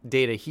much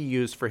data he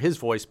used for his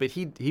voice, but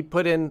he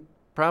put in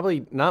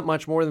probably not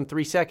much more than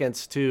 3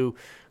 seconds to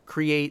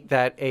create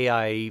that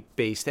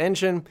AI-based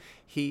engine.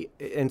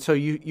 And so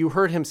you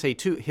heard him say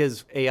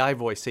his AI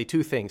voice say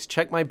two things.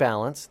 Check my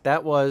balance.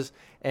 That was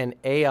an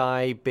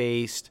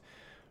AI-based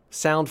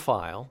sound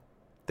file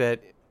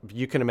that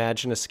you can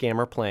imagine a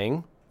scammer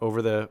playing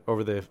over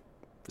the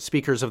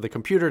speakers of the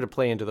computer to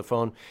play into the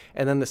phone.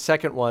 And then the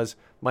second was,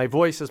 my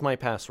voice is my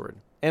password.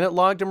 And it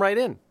logged him right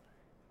in.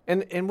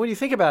 And when you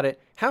think about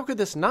it, how could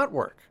this not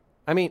work?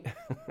 I mean,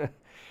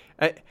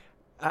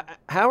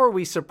 how are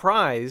we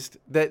surprised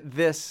that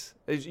this,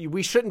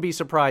 we shouldn't be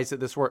surprised that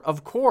this works.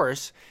 Of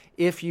course,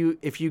 if you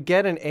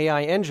get an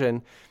AI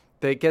engine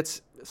that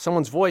gets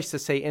someone's voice to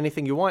say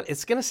anything you want,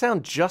 it's going to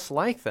sound just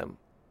like them.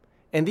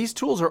 And these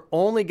tools are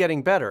only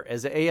getting better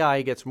as the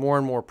AI gets more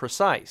and more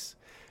precise.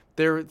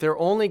 They're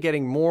only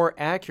getting more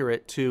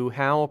accurate to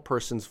how a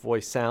person's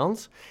voice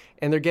sounds,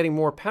 and they're getting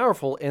more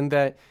powerful in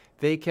that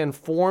they can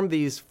form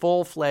these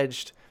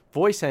full-fledged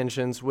voice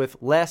engines with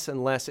less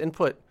and less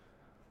input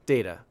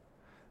data.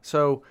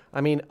 So,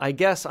 I mean, I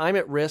guess I'm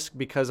at risk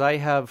because I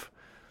have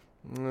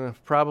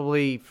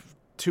probably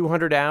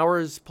 200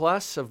 hours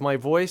plus of my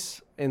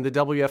voice in the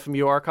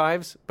WFMU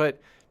archives, but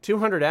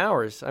 200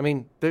 hours, I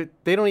mean, they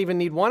don't even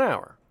need 1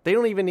 hour. They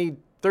don't even need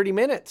 30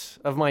 minutes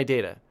of my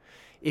data.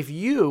 If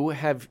you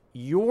have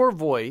your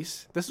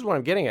voice, this is what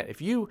I'm getting at.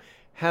 If you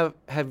have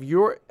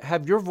your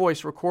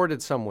voice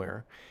recorded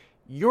somewhere,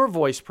 your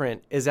voice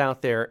print is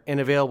out there and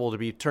available to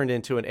be turned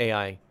into an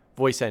AI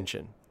voice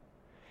engine.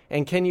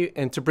 And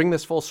to bring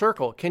this full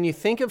circle, can you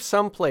think of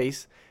some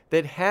place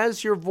that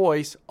has your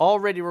voice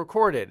already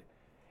recorded?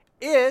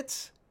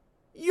 It's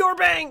your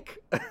bank.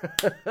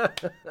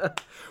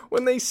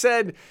 When they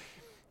said,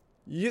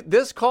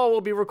 this call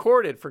will be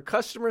recorded for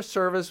customer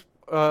service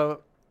or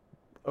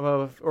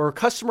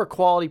customer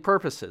quality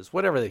purposes,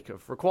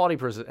 for quality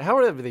purposes,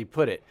 however they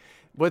put it.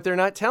 What they're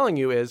not telling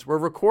you is we're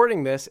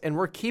recording this and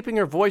we're keeping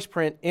your voice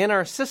print in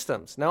our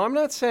systems. Now, I'm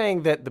not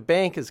saying that the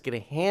bank is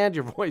going to hand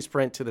your voice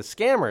print to the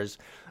scammers.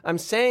 I'm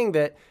saying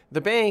that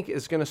the bank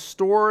is going to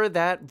store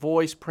that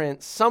voice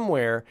print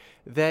somewhere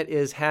that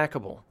is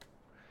hackable.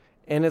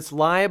 And it's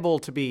liable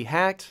to be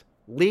hacked,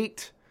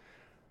 leaked,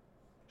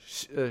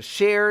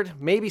 shared,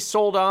 maybe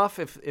sold off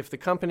if the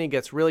company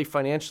gets really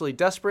financially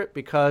desperate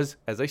because,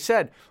 as I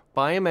said,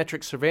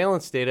 biometric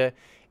surveillance data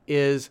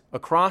is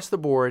across the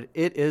board,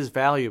 it is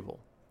valuable.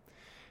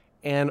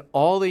 And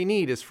all they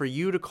need is for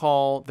you to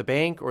call the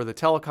bank or the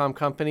telecom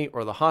company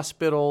or the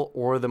hospital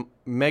or the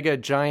mega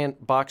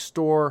giant box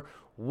store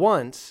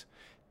once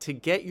to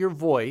get your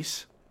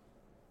voice,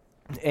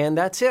 and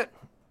that's it.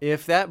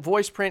 If that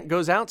voice print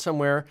goes out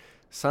somewhere,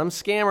 some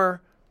scammer,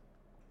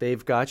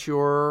 they've got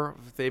your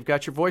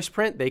voice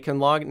print, they can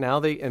log now,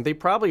 they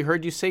probably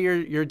heard you say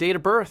your date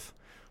of birth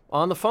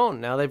on the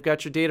phone. Now they've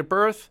got your date of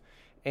birth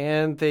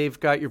and they've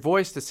got your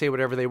voice to say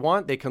whatever they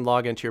want. They can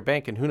log into your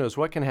bank, and who knows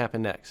what can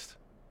happen next.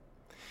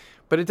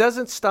 But it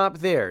doesn't stop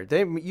there.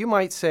 You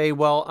might say,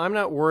 well, I'm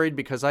not worried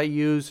because I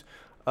use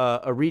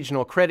a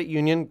regional credit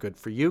union. Good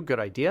for you. Good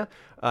idea.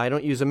 I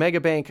don't use a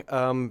mega bank,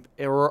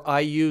 or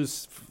I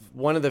use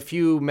one of the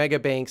few mega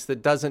banks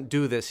that doesn't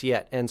do this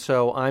yet. And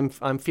so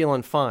I'm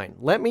feeling fine.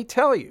 Let me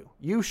tell you,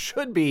 you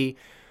should be,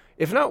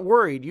 if not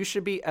worried, you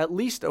should be at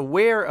least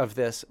aware of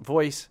this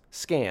voice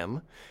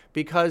scam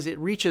because it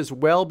reaches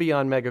well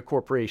beyond mega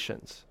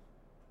corporations.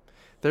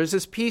 There's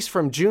this piece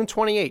from June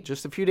 28,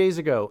 just a few days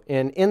ago,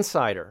 in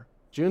Insider,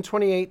 June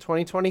 28,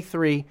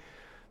 2023.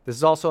 This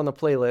is also on the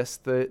playlist.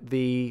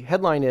 The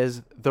headline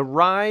is, The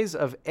Rise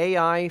of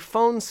AI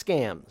Phone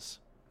Scams.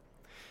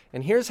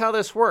 And here's how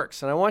this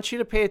works. And I want you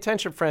to pay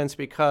attention, friends,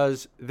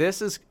 because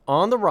this is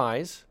on the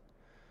rise.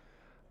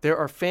 There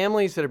are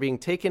families that are being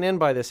taken in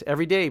by this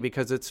every day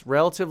because it's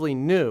relatively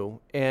new.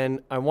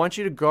 And I want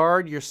you to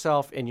guard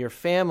yourself and your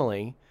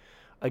family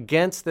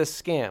against this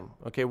scam.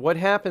 Okay, what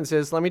happens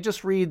is, let me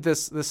just read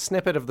this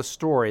snippet of the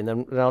story, and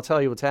then I'll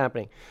tell you what's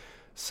happening.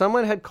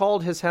 Someone had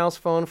called his house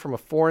phone from a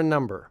foreign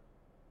number.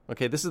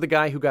 Okay, this is the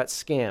guy who got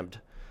scammed.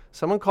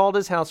 Someone called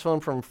his house phone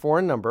from a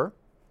foreign number.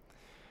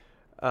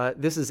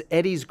 This is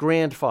Eddie's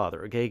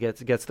grandfather, okay,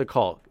 gets the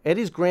call.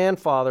 Eddie's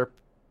grandfather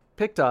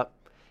picked up,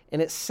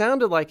 and it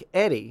sounded like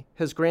Eddie,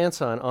 his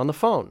grandson, on the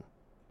phone.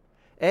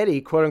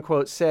 Eddie,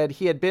 quote-unquote, said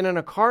he had been in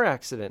a car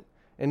accident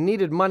and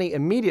needed money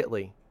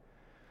immediately.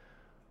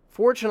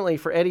 Fortunately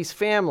for Eddie's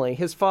family,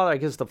 his father, I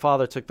guess the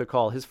father took the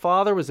call. His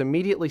father was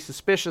immediately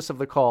suspicious of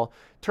the call.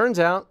 Turns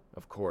out,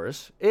 of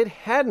course, it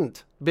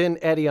hadn't been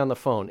Eddie on the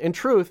phone. In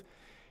truth,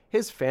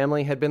 his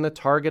family had been the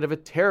target of a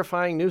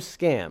terrifying new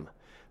scam.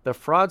 The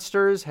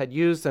fraudsters had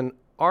used an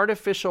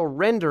artificial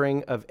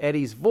rendering of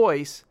Eddie's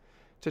voice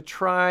to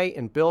try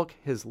and bilk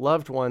his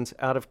loved ones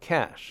out of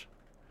cash.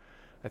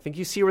 I think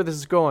you see where this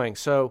is going.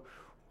 So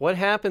what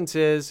happens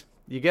is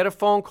you get a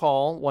phone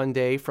call one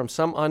day from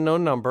some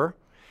unknown number,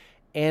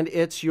 and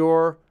it's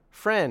your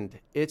friend,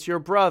 it's your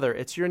brother,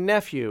 it's your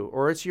nephew,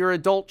 or it's your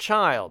adult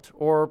child,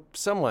 or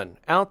someone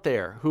out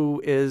there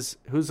who's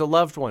a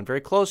loved one very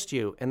close to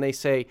you, and they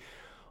say,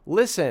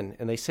 listen,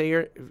 and they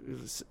say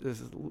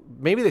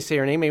maybe they say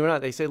your name, maybe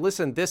not. They say,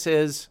 listen, this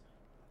is,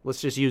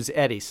 let's just use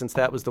Eddie since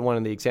that was the one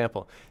in the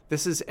example.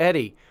 This is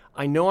Eddie.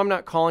 I know I'm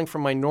not calling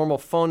from my normal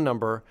phone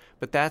number,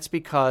 but that's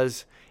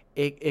because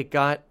it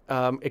got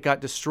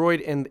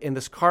destroyed in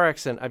this car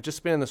accident. I've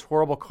just been in this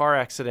horrible car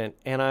accident,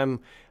 and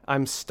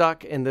I'm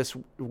stuck in this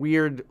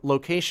weird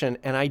location,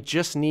 and I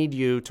just need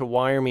you to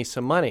wire me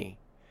some money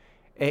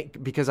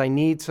because I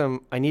need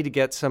to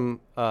get some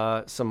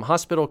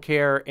hospital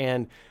care,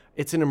 and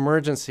it's an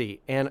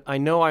emergency. And I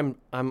know I'm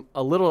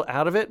a little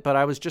out of it, but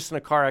I was just in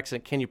a car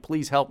accident. Can you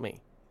please help me?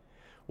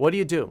 What do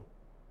you do?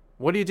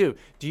 What do you do?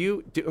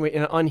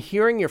 On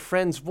hearing your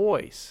friend's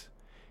voice,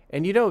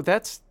 and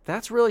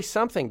that's really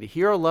something to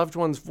hear a loved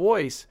one's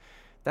voice.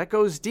 That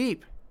goes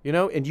deep,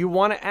 and you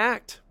want to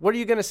act. What are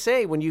you going to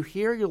say when you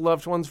hear your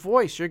loved one's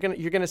voice? You're going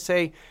to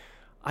say,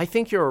 "I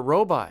think you're a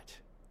robot."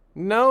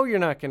 No, you're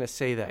not going to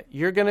say that.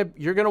 You're going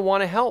to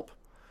want to help.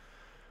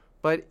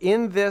 But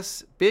in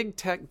this big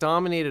tech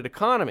dominated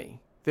economy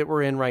that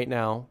we're in right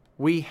now,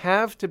 we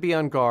have to be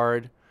on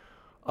guard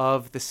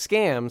of the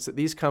scams that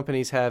these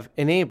companies have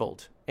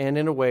enabled and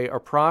in a way are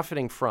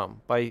profiting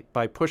from by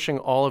pushing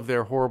all of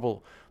their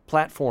horrible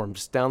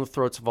platforms down the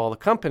throats of all the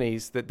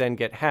companies that then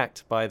get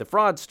hacked by the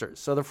fraudsters.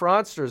 So the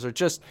fraudsters are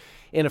just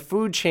in a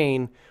food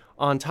chain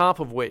on top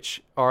of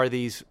which are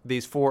these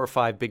 4 or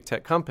 5 big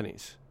tech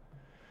companies.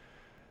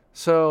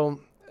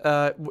 So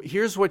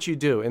here's what you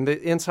do. And the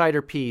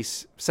insider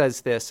piece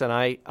says this, and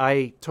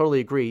I totally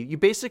agree. You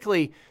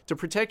basically, to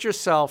protect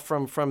yourself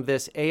from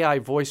this AI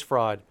voice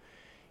fraud,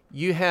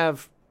 you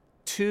have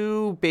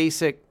 2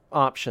 basic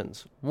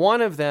options.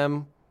 One of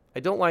them, I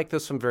don't like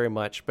this one very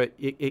much, but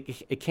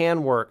it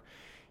can work.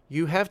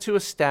 You have to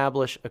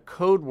establish a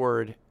code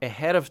word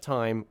ahead of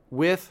time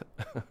with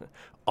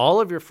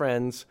all of your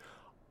friends,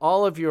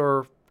 all of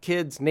your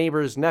kids,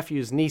 neighbors,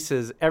 nephews,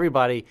 nieces,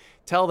 everybody.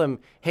 Tell them,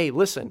 hey,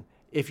 listen,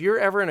 if you're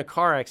ever in a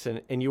car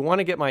accident and you want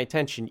to get my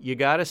attention, you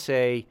got to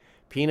say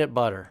peanut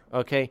butter,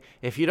 okay?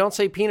 If you don't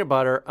say peanut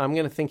butter, I'm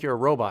going to think you're a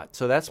robot.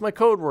 So that's my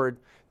code word.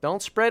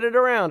 Don't spread it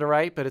around, all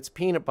right? But it's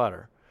peanut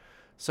butter.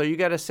 So you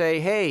got to say,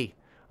 hey,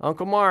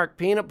 Uncle Mark,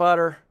 peanut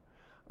butter,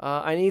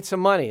 I need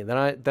some money.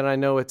 Then I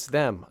know it's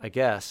them, I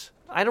guess.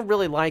 I don't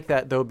really like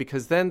that, though,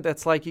 because then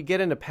that's like you get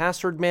into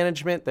password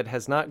management that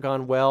has not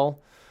gone well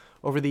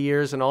over the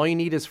years, and all you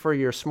need is for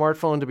your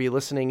smartphone to be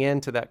listening in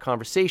to that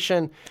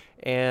conversation.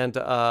 And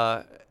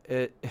so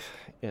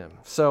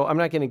I'm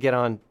not going to get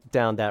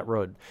down that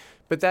road.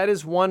 But that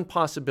is one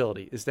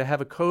possibility, is to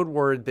have a code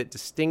word that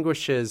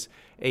distinguishes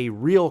a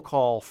real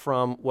call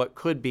from what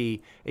could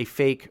be a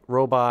fake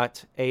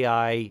robot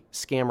AI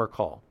scammer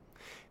call.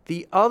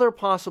 The other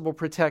possible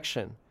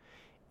protection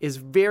is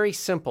very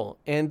simple,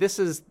 and this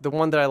is the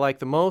one that I like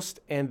the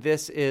most, and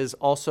this is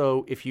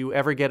also if you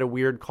ever get a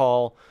weird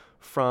call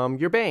from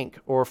your bank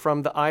or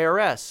from the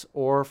IRS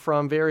or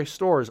from various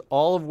stores,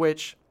 all of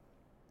which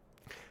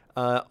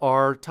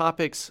are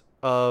topics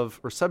of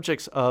or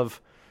subjects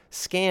of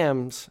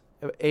scams,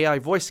 AI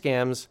voice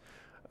scams.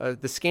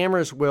 The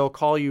scammers will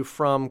call you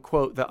from,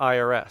 quote, the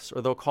IRS,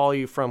 or they'll call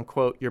you from,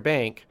 quote, your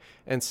bank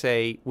and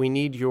say, we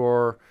need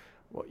your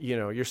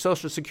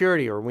Social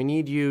Security, or we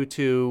need you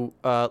to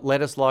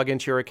let us log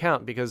into your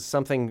account because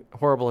something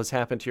horrible has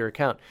happened to your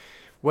account.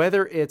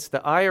 Whether it's the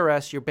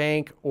IRS, your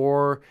bank,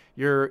 or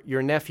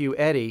your nephew,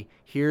 Eddie,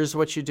 here's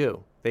what you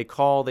do. They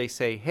call, they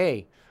say,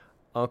 hey,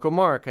 Uncle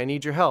Mark, I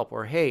need your help.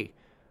 Or, hey,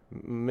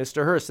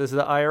 Mr. Hurst, this is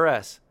the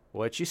IRS.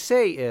 What you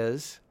say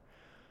is,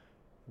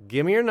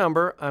 give me your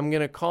number, I'm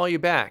going to call you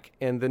back.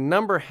 And the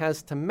number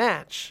has to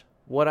match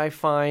what I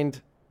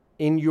find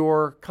in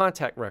your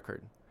contact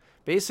record.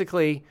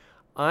 Basically,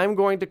 I'm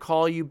going to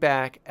call you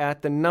back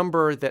at the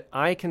number that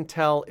I can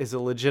tell is a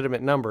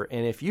legitimate number.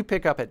 And if you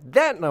pick up at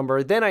that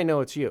number, then I know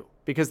it's you,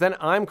 because then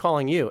I'm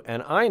calling you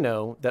and I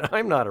know that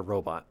I'm not a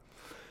robot.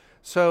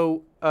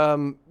 So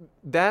and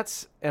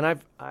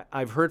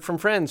I've heard from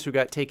friends who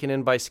got taken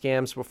in by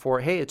scams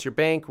before. Hey, it's your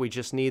bank. We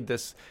just need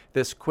this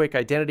quick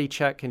identity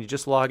check. Can you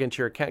just log into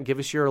your account? Give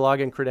us your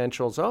login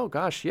credentials. Oh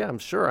gosh, yeah, I'm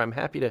sure. I'm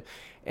happy to.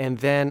 And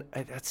then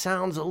that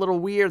sounds a little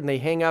weird. And they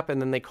hang up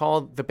and then they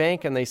call the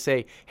bank and they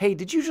say, hey,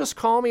 did you just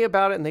call me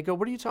about it? And they go,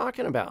 what are you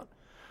talking about?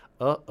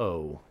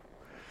 Uh-oh.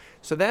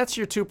 So that's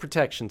your 2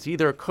 protections,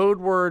 either a code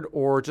word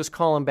or just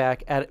call them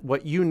back at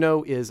what you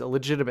know is a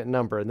legitimate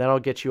number, and that'll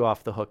get you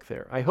off the hook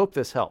there. I hope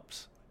this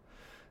helps.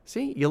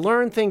 See, you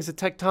learn things at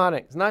Tectonic.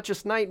 It's not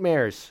just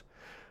nightmares.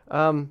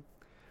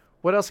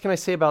 What else can I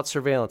say about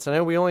surveillance? I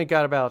know we only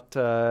got about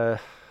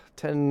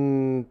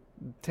 10,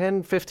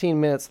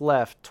 15 minutes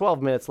left,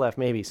 12 minutes left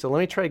maybe. So let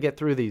me try to get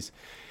through these.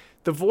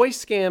 The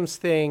voice scams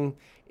thing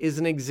is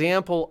an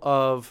example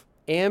of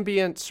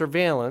ambient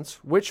surveillance,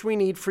 which we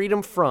need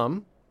freedom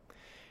from.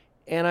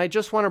 And I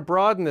just want to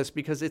broaden this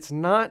because it's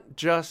not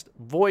just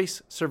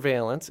voice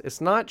surveillance.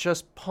 It's not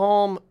just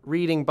palm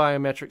reading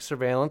biometric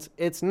surveillance.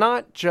 It's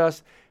not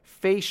just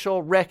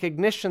facial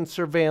recognition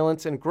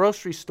surveillance in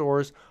grocery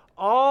stores.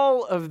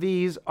 All of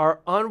these are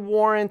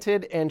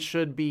unwarranted and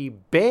should be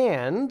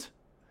banned.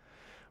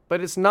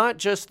 But it's not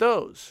just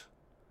those.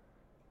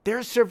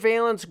 There's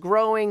surveillance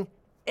growing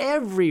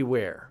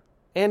everywhere.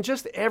 And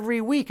just every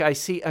week I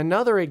see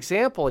another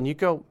example and you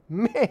go,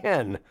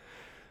 man,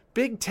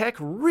 big tech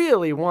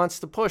really wants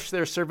to push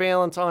their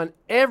surveillance on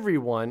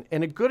everyone.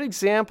 And a good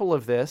example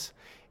of this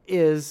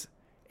is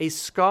a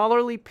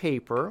scholarly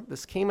paper.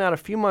 This came out a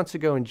few months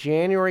ago in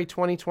January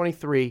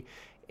 2023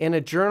 in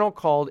a journal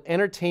called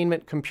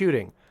Entertainment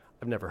Computing.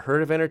 I've never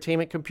heard of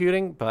entertainment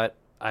computing, but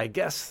I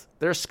guess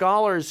there are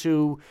scholars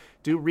who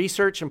do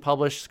research and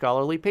publish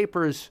scholarly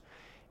papers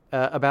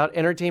about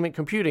entertainment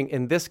computing,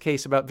 in this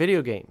case about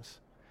video games.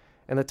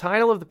 And the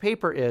title of the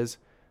paper is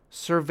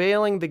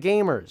Surveilling the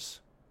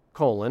Gamers,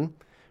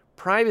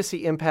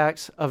 Privacy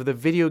Impacts of the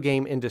Video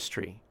Game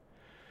Industry.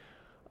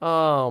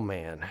 Oh,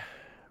 man.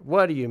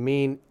 What do you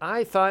mean?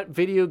 I thought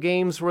video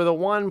games were the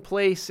one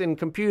place in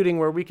computing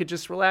where we could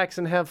just relax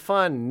and have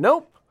fun.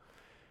 Nope.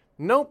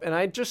 And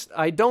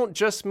I don't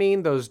just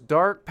mean those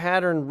dark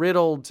pattern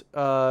riddled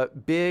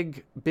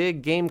big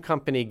game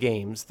company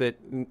games that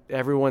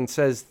everyone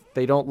says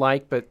they don't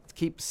like but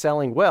keep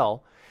selling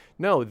well.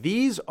 No,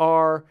 these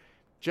are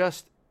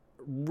just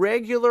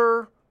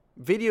regular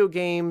video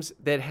games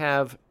that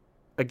have,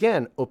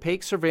 again,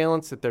 opaque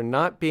surveillance that they're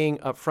not being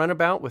upfront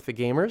about with the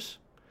gamers.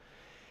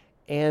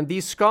 And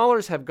these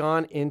scholars have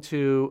gone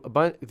into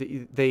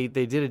they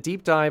did a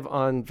deep dive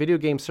on video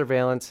game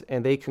surveillance,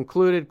 and they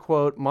concluded,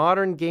 quote,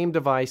 modern game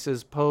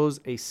devices pose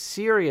a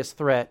serious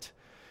threat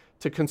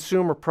to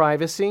consumer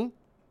privacy.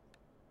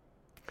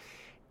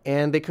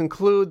 And they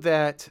conclude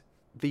that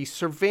the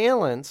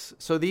surveillance,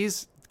 so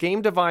these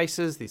game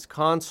devices, these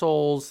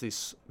consoles,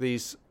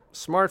 these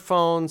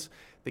smartphones,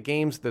 the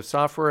games, the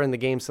software and the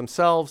games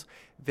themselves,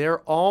 they're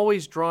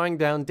always drawing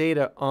down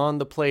data on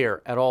the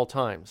player at all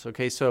times.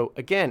 Okay, so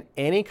again,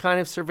 any kind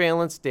of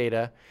surveillance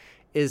data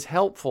is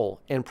helpful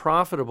and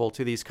profitable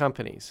to these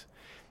companies.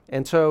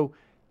 And so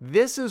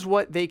this is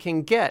what they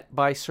can get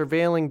by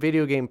surveilling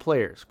video game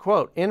players.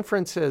 Quote,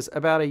 inferences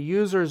about a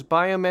user's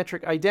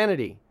biometric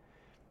identity,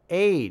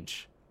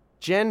 age,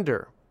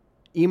 gender,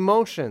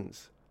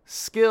 emotions,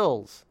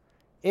 skills,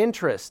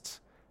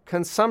 interests,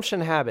 consumption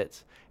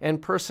habits,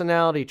 and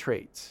personality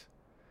traits.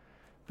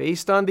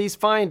 Based on these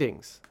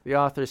findings, the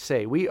authors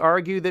say, we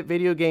argue that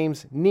video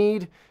games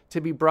need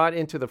to be brought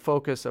into the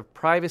focus of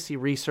privacy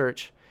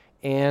research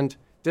and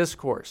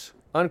discourse,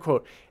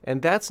 unquote. And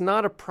that's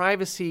not a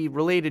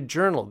privacy-related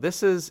journal.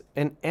 This is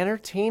an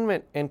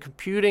entertainment and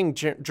computing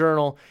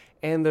journal,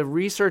 and the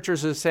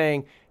researchers are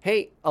saying,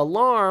 hey,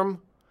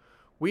 alarm,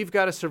 we've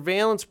got a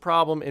surveillance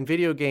problem in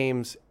video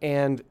games,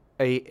 and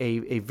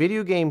a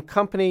video game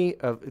company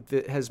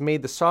that has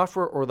made the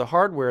software or the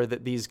hardware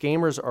that these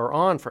gamers are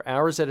on for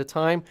hours at a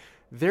time,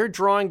 they're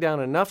drawing down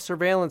enough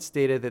surveillance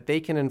data that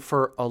they can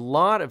infer a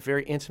lot of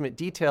very intimate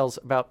details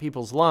about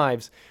people's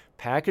lives,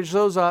 package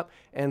those up,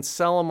 and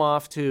sell them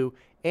off to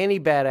any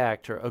bad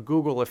actor, a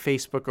Google, a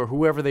Facebook, or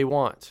whoever they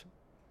want.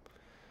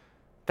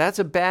 That's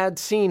a bad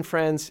scene,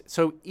 friends.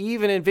 So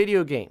even in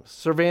video games,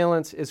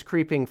 surveillance is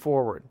creeping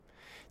forward.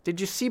 Did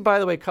you see, by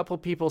the way, a couple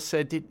of people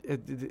said,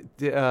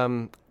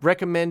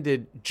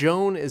 recommended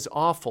Joan is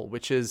Awful,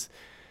 which is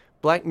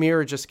Black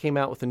Mirror just came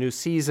out with a new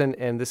season,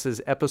 and this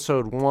is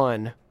episode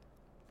 1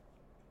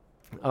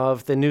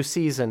 of the new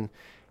season.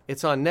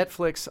 It's on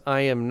Netflix.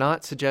 I am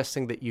not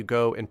suggesting that you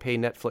go and pay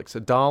Netflix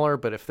 $1,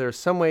 but if there's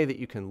some way that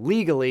you can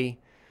legally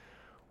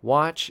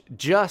watch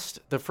just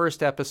the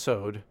first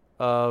episode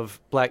of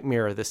Black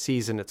Mirror this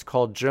season, it's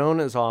called Joan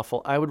is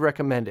Awful, I would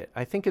recommend it.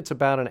 I think it's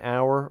about an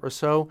hour or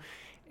so.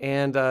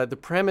 And the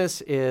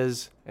premise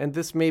is, and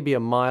this may be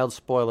a mild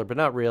spoiler, but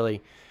not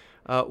really,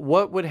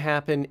 what would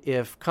happen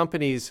if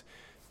companies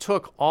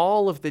took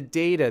all of the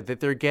data that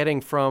they're getting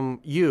from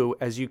you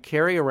as you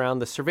carry around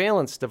the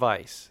surveillance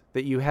device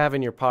that you have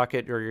in your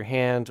pocket or your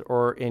hand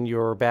or in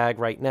your bag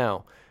right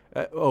now?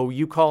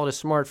 You call it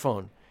a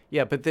smartphone.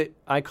 Yeah, but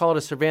I call it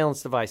a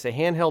surveillance device. A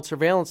handheld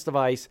surveillance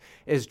device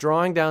is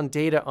drawing down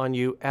data on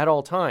you at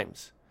all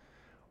times.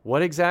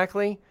 What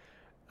exactly?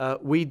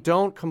 We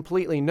don't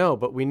completely know,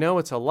 but we know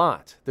it's a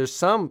lot.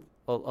 There's a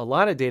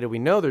lot of data we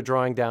know they're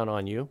drawing down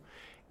on you,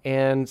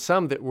 and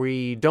some that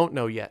we don't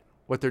know yet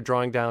what they're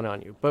drawing down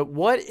on you. But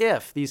what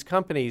if these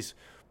companies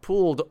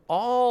pooled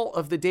all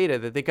of the data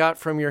that they got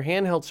from your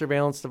handheld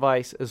surveillance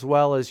device as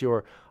well as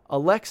your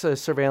Alexa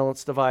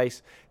surveillance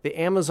device, the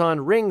Amazon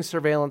Ring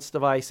surveillance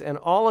device, and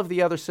all of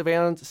the other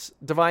surveillance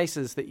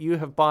devices that you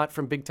have bought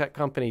from big tech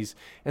companies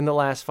in the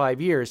last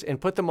 5 years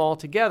and put them all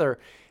together,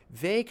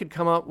 they could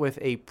come up with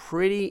a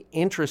pretty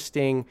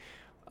interesting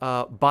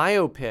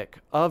biopic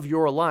of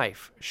your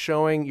life,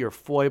 showing your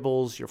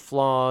foibles, your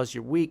flaws,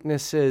 your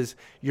weaknesses,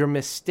 your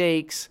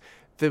mistakes,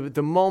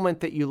 the moment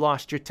that you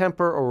lost your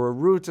temper or were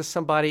rude to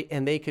somebody,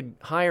 and they could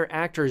hire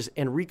actors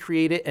and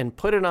recreate it and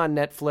put it on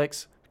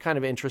Netflix. Kind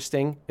of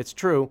interesting. It's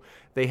true.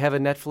 They have a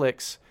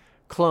Netflix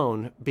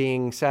clone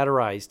being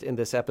satirized in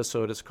this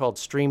episode. It's called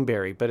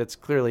Streamberry, but it's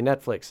clearly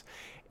Netflix.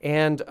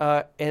 And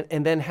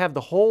then have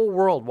the whole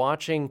world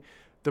watching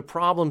the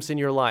problems in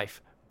your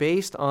life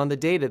based on the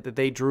data that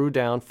they drew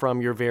down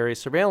from your various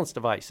surveillance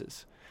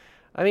devices.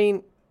 I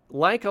mean,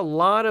 like a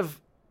lot of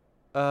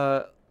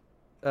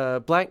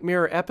Black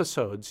Mirror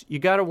episodes, you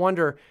got to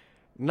wonder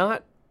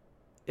not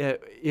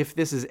if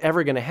this is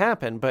ever going to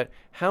happen, but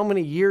how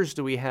many years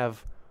do we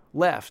have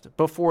left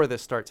before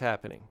this starts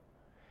happening?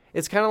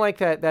 It's kind of like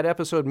that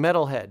episode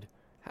Metalhead.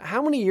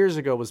 How many years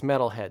ago was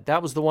Metalhead?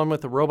 That was the one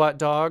with the robot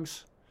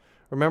dogs.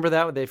 Remember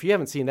that one? If you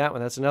haven't seen that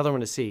one, that's another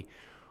one to see.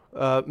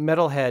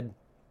 Metalhead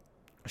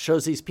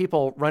shows these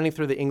people running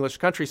through the English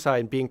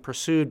countryside being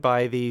pursued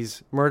by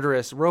these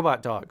murderous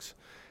robot dogs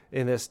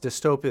in this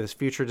dystopia, this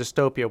future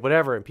dystopia,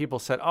 whatever. And people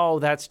said, oh,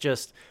 that's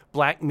just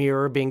Black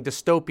Mirror being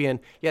dystopian.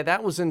 Yeah,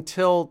 that was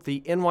until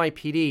the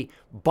NYPD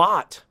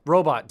bought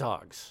robot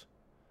dogs.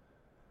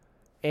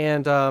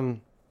 And,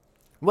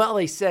 well,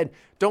 they said,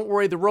 don't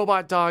worry, the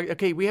robot dog,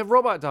 okay, we have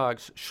robot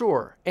dogs,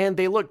 sure. And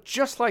they look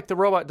just like the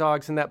robot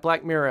dogs in that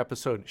Black Mirror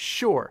episode,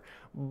 sure.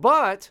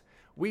 But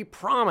we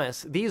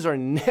promise these are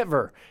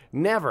never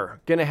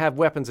going to have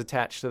weapons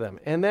attached to them.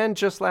 And then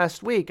just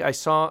last week, I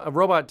saw a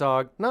robot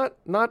dog, not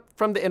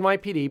from the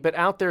NYPD, but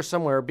out there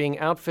somewhere being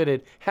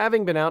outfitted,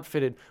 having been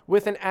outfitted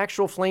with an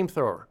actual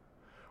flamethrower.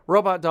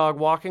 Robot dog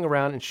walking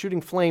around and shooting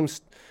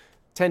flames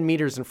 10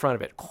 meters in front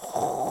of it.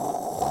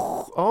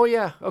 Oh,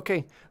 yeah,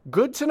 okay.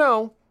 Good to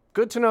know.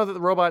 Good to know that the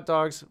robot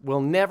dogs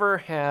will never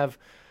have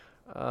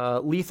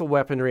lethal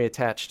weaponry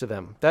attached to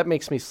them. That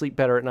makes me sleep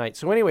better at night.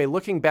 So anyway,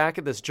 looking back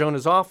at this,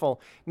 Jonah's awful.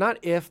 Not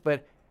if,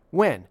 but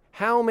when.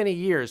 How many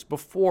years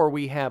before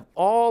we have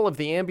all of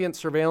the ambient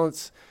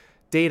surveillance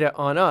data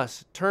on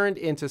us turned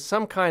into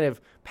some kind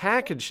of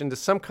package, into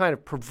some kind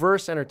of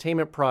perverse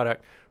entertainment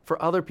product for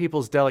other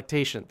people's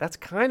delectation? That's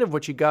kind of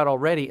what you got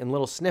already in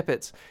little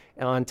snippets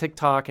on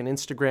TikTok and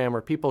Instagram,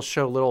 where people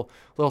show little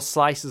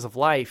slices of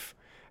life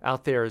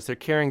out there as they're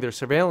carrying their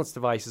surveillance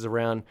devices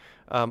around.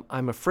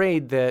 I'm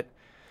afraid that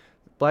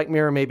Black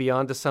Mirror may be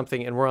onto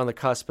something, and we're on the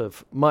cusp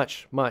of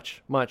much,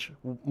 much, much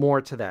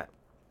more to that.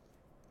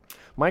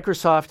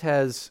 Microsoft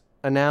has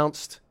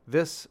announced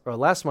this, or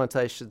last month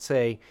I should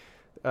say,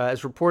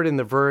 as reported in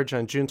The Verge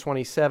on June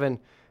 27,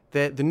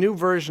 that the new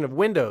version of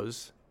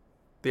Windows,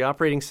 the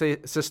operating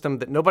system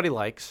that nobody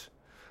likes,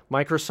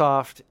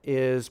 Microsoft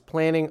is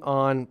planning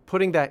on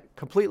putting that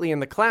completely in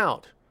the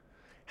cloud.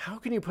 How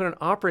can you put an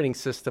operating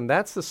system,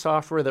 that's the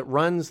software that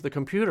runs the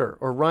computer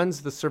or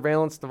runs the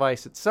surveillance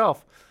device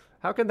itself,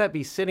 how can that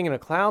be sitting in a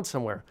cloud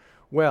somewhere?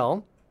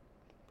 Well,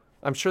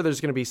 I'm sure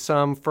there's going to be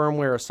some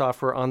firmware or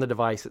software on the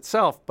device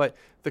itself, but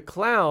the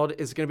cloud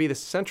is going to be the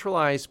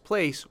centralized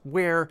place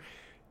where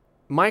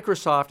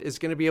Microsoft is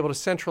going to be able to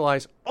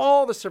centralize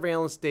all the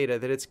surveillance data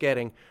that it's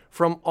getting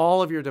from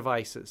all of your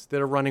devices that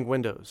are running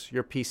Windows,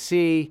 your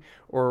PC,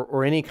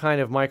 or any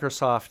kind of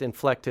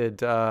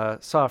Microsoft-inflected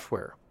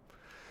software.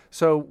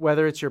 So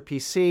whether it's your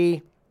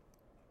PC,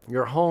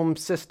 your home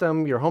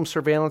system, your home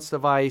surveillance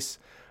device,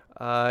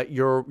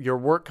 your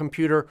work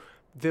computer,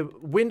 the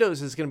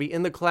Windows is going to be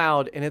in the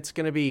cloud, and it's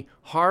going to be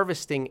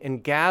harvesting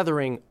and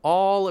gathering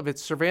all of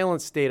its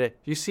surveillance data.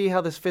 You see how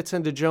this fits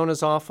into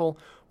Jonah's awful?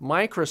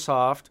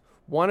 Microsoft,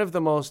 one of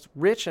the most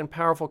rich and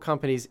powerful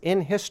companies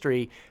in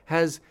history,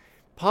 has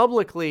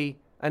publicly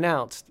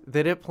announced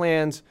that it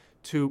plans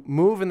to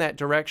move in that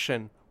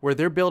direction, where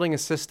they're building a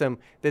system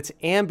that's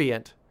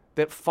ambient,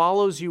 that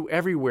follows you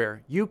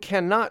everywhere. You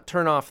cannot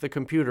turn off the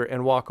computer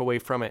and walk away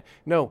from it.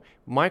 No,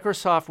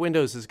 Microsoft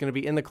Windows is going to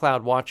be in the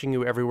cloud watching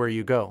you everywhere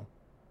you go.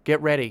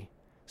 Get ready.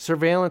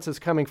 Surveillance is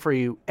coming for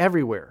you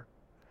everywhere.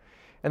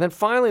 And then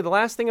finally, the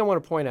last thing I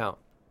want to point out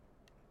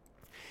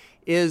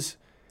is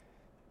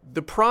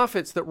the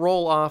profits that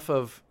roll off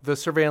of the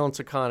surveillance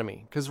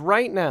economy. Because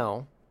right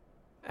now,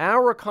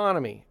 our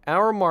economy,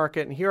 our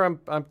market, and here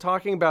I'm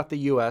talking about the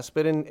U.S.,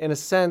 but in a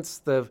sense,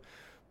 the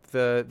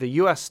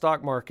U.S.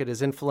 stock market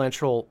is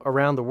influential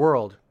around the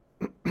world.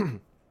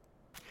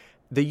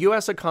 The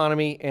U.S.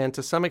 economy, and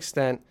to some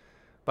extent,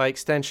 by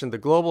extension, the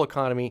global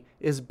economy,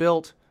 is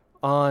built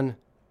on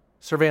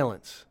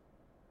surveillance.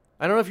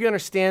 I don't know if you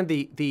understand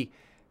the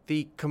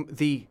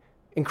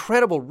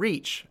incredible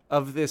reach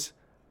of this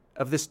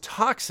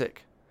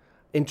toxic,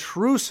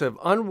 intrusive,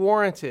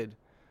 unwarranted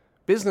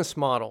business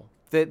model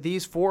that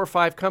these 4 or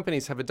 5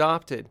 companies have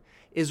adopted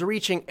is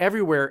reaching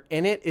everywhere,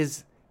 and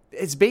it's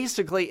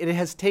basically, it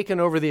has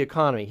taken over the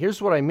economy.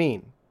 Here's what I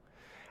mean.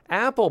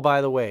 Apple, by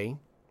the way,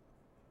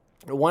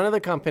 one of the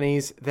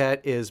companies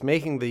that is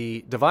making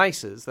the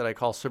devices that I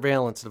call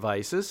surveillance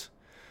devices,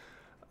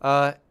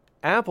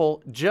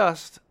 Apple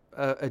just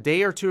a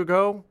day or two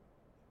ago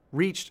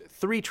reached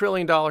 $3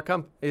 trillion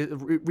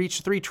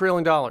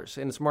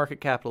in its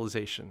market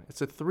capitalization.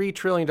 It's a $3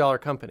 trillion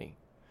company.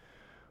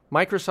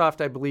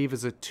 Microsoft, I believe,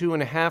 is a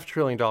 $2.5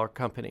 trillion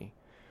company.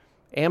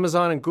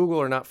 Amazon and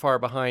Google are not far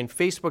behind.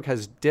 Facebook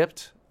has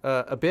dipped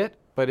a bit,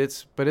 but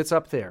it's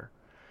up there.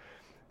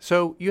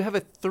 So you have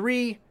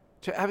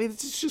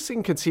it's just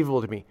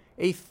inconceivable to me.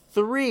 A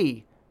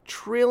 $3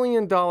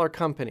 trillion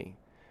company,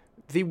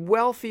 the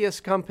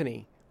wealthiest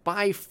company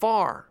by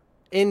far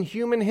in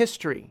human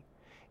history,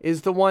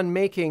 is the one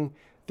making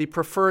the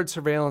preferred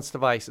surveillance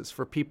devices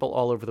for people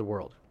all over the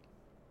world.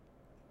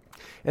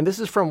 And this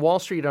is from Wall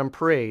Street on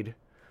Parade,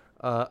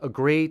 a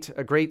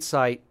great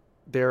site.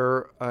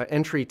 Their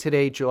entry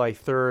today, July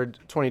 3rd,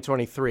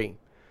 2023.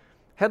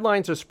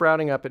 Headlines are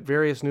sprouting up at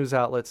various news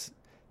outlets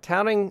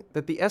touting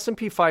that the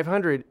S&P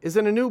 500 is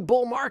in a new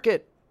bull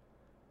market.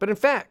 But in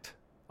fact,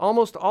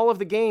 almost all of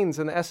the gains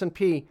in the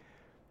S&P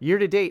year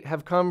to date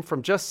have come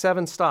from just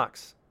 7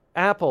 stocks.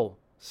 Apple,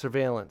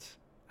 surveillance.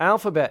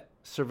 Alphabet,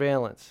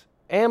 surveillance.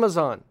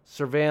 Amazon,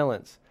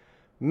 surveillance.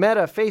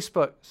 Meta,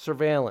 Facebook,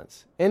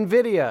 surveillance.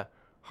 Nvidia,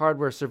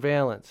 hardware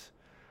surveillance.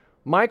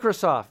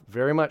 Microsoft,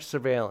 very much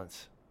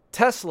surveillance.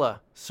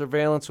 Tesla,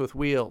 surveillance with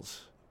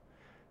wheels.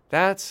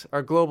 That's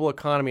our global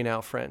economy now,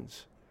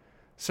 friends.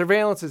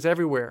 Surveillance is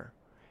everywhere,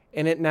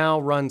 and it now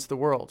runs the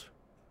world.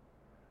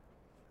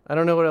 I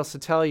don't know what else to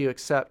tell you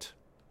except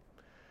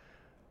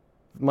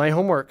my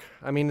homework.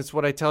 I mean, it's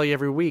what I tell you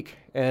every week,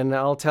 and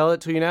I'll tell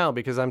it to you now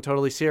because I'm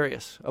totally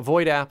serious.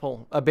 Avoid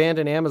Apple,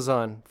 abandon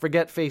Amazon,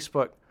 forget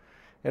Facebook,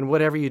 and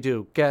whatever you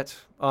do, get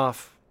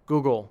off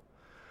Google.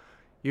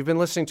 You've been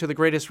listening to the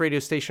greatest radio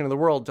station in the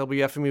world,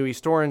 WFMU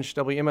East Orange,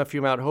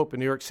 WMFU Mount Hope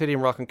in New York City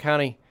and Rockland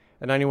County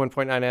at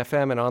 91.9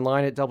 FM and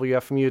online at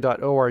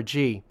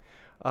WFMU.org.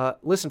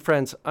 Listen,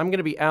 friends, I'm going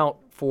to be out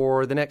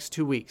for the next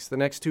 2 weeks. The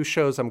next 2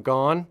 shows, I'm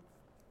gone.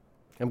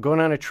 I'm going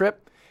on a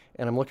trip,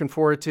 and I'm looking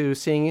forward to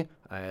seeing you.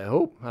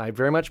 I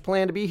very much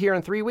plan to be here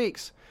in 3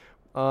 weeks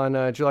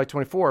on July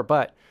 24.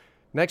 But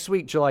next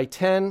week, July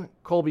 10,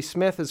 Colby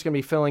Smith is going to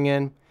be filling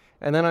in.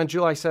 And then on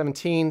July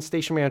 17,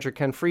 station manager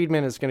Ken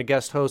Friedman is going to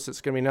guest host.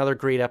 It's going to be another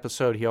great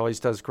episode. He always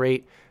does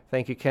great.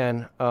 Thank you,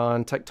 Ken,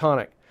 on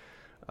Tectonic.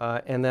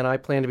 And then I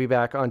plan to be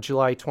back on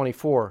July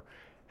 24.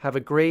 Have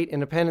a great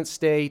Independence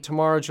Day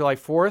tomorrow, July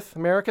 4th,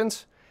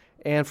 Americans.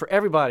 And for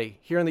everybody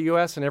here in the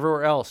U.S. and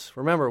everywhere else,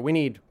 remember, we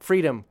need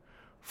freedom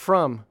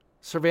from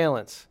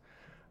surveillance.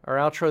 Our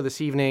outro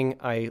this evening,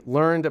 I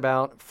learned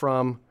about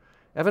from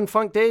Evan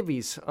Funk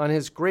Davies on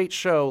his great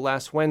show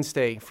last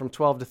Wednesday from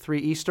 12 to 3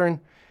 Eastern.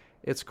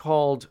 It's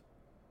called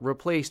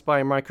Replaced by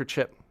a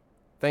Microchip.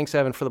 Thanks,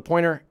 Evan, for the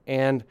pointer.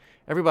 And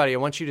everybody, I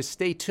want you to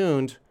stay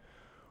tuned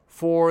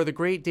for the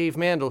great Dave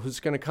Mandel, who's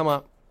going to come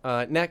up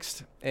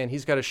next. And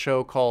he's got a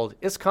show called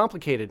It's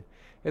Complicated.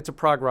 It's a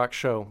prog rock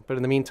show. But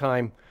in the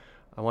meantime,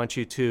 I want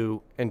you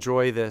to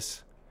enjoy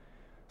this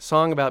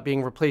song about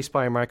being replaced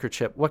by a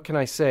microchip. What can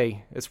I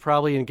say? It's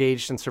probably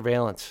engaged in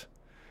surveillance.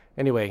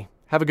 Anyway,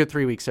 have a good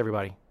 3 weeks,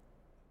 everybody.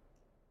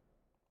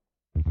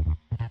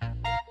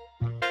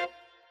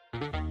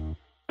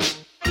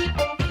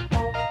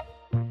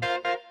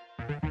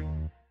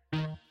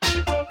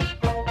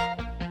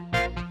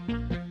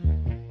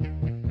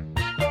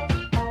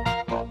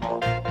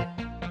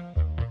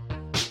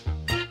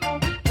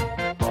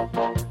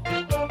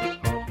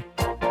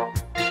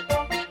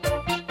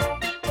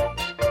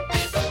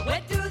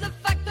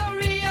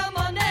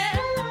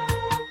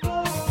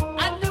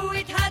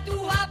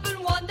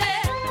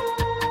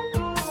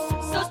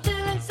 So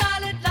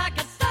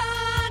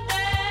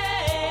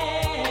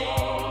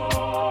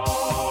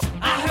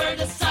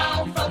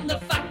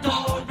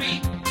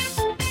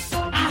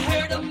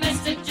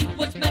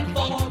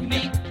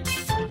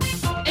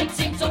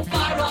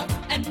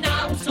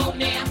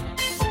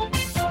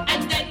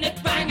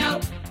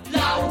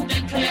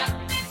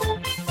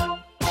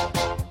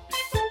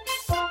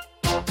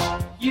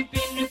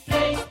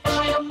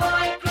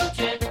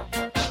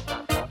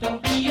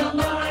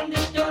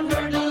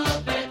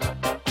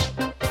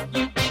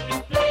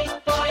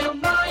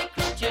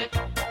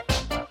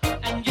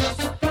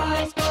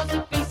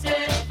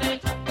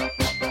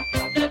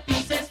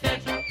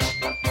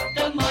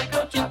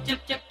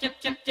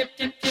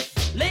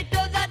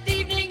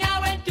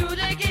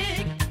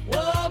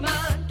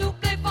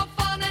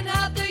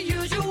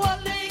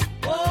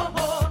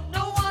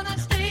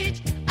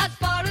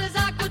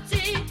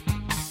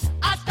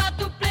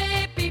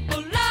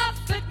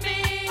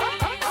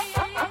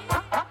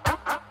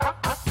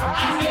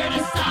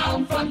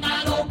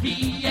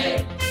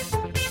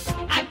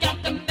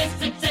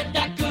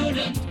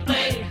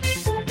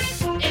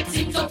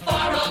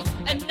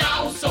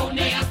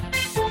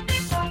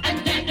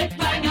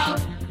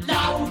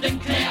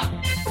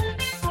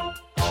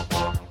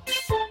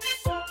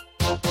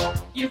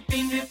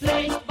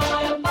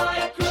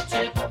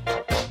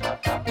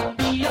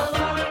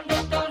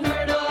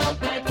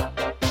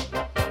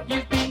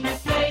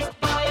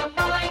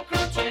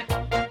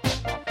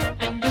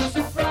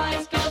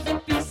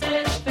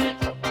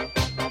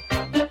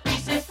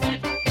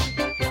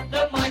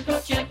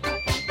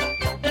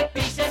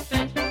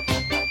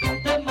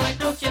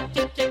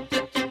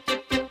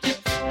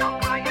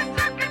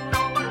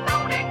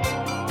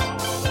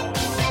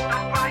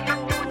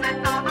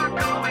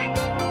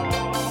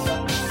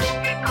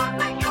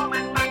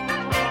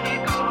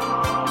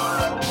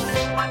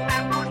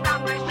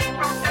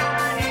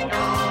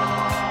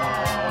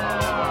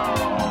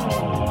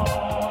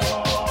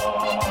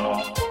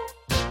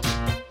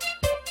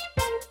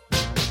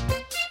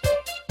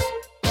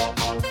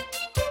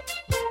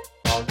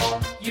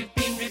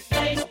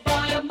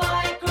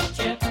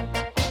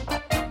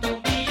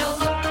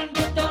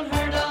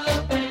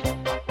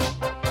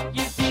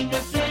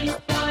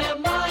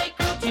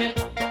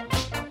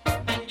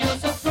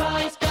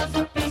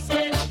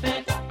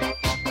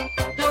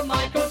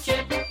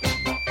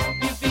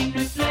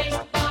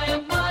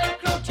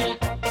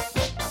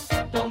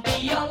Don't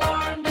be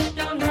alarmed, it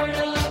don't hurt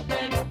a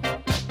bit.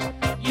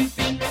 You've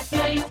been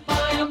replaced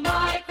by a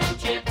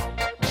microchip,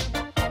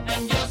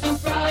 and you're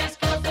surprised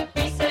 'cause the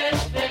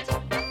pieces fit.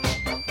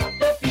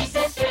 The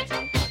pieces fit.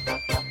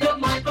 The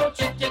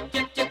microchip, chip,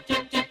 chip, chip,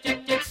 chip, chip,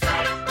 chip, chip.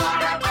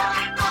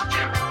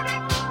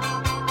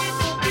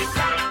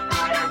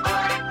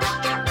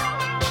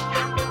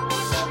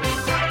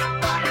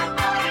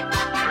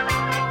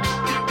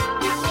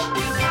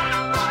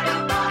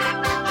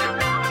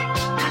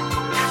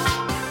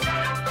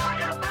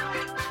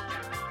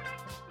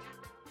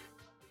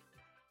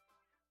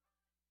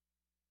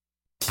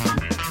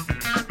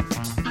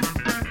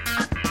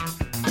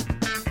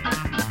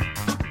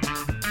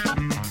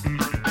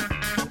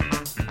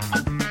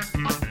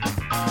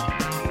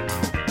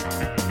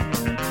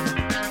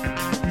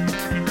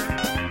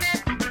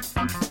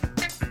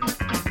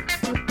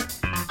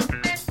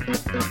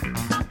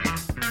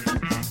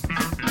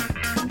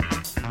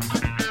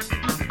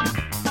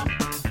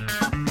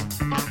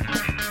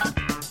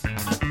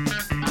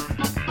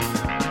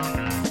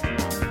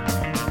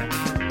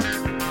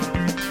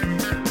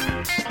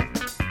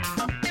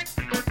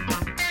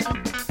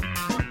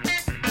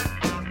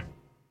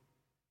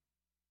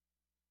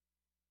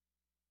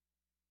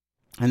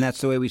 And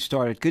that's the way we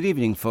started. Good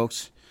evening,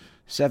 folks.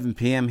 7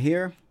 p.m.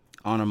 here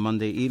on a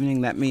Monday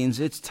evening. That means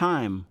it's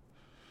time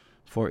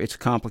for It's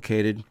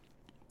Complicated,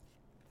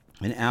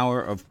 an hour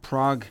of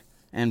prog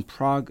and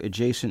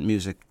prog-adjacent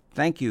music.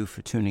 Thank you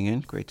for tuning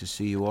in. Great to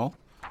see you all.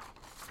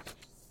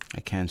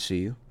 I can see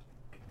you.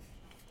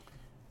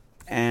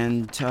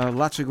 And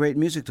lots of great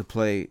music to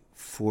play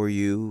for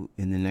you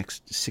in the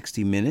next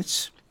 60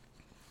 minutes.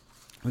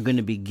 We're going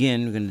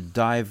to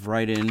dive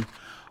right in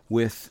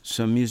with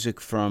some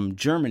music from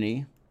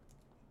Germany.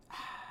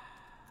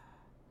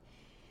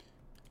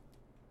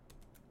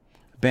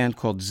 A band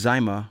called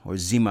Zyma, or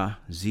Zima,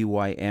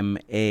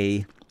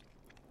 Z-Y-M-A,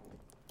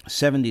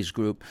 70s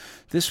group.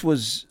 This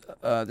was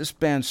this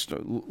band,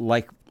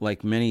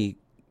 like many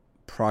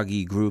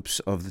proggy groups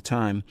of the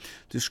time,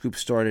 this group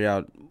started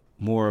out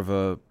more of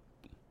a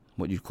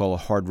what you'd call a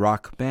hard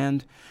rock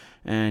band,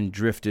 and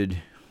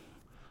drifted,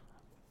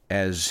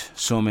 as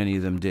so many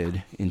of them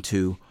did,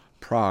 into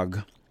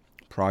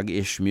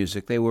prog-ish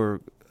music. They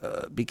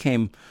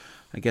became,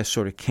 I guess,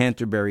 sort of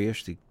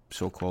Canterbury-ish, the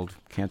so-called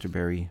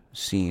Canterbury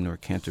scene or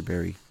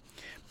Canterbury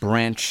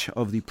branch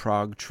of the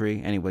prog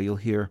tree. Anyway, you'll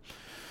hear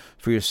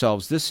for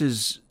yourselves. This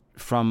is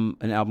from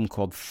an album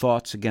called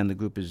Thoughts. Again, the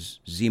group is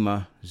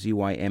Zyma,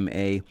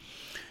 Z-Y-M-A,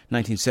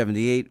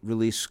 1978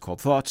 release called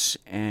Thoughts,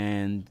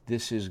 and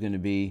this is going to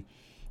be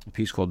a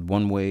piece called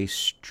One Way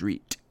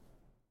Street.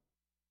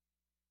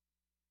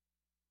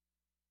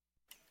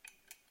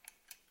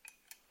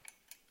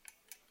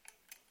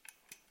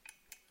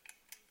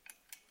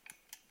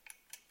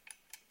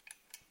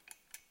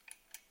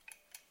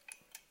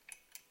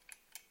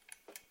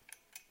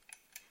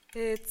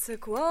 It's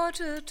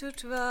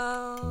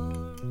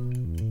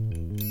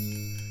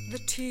 11:45. The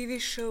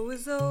TV show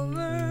is over,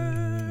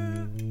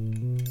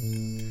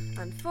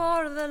 and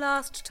for the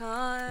last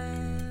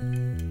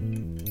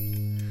time,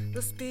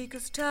 the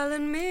speaker's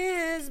telling me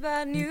his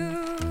bad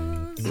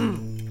news.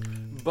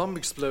 Bomb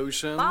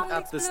explosion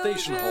at the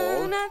station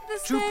hall.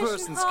 Two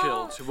persons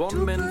killed,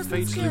 one man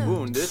fatally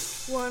wounded,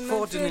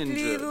 14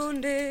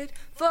 injured.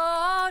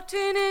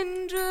 14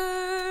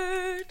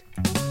 injured.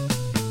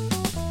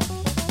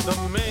 The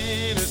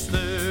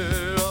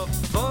Minister of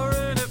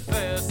Foreign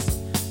Affairs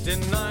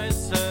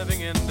denies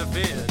having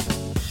interfered.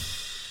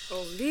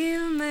 Oh,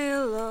 leave me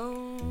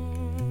alone.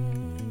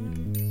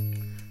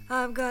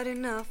 I've got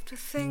enough to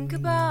think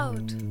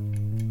about.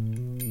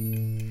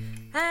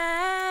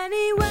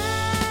 Anyway,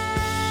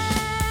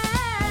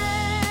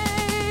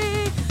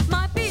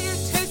 my beer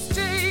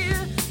tasty,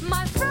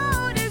 my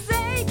throat is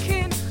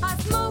aching. I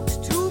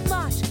smoked too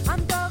much,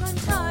 I'm dog and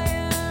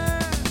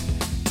tired.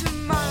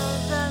 Tomorrow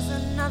there's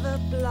another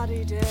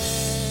bloody day.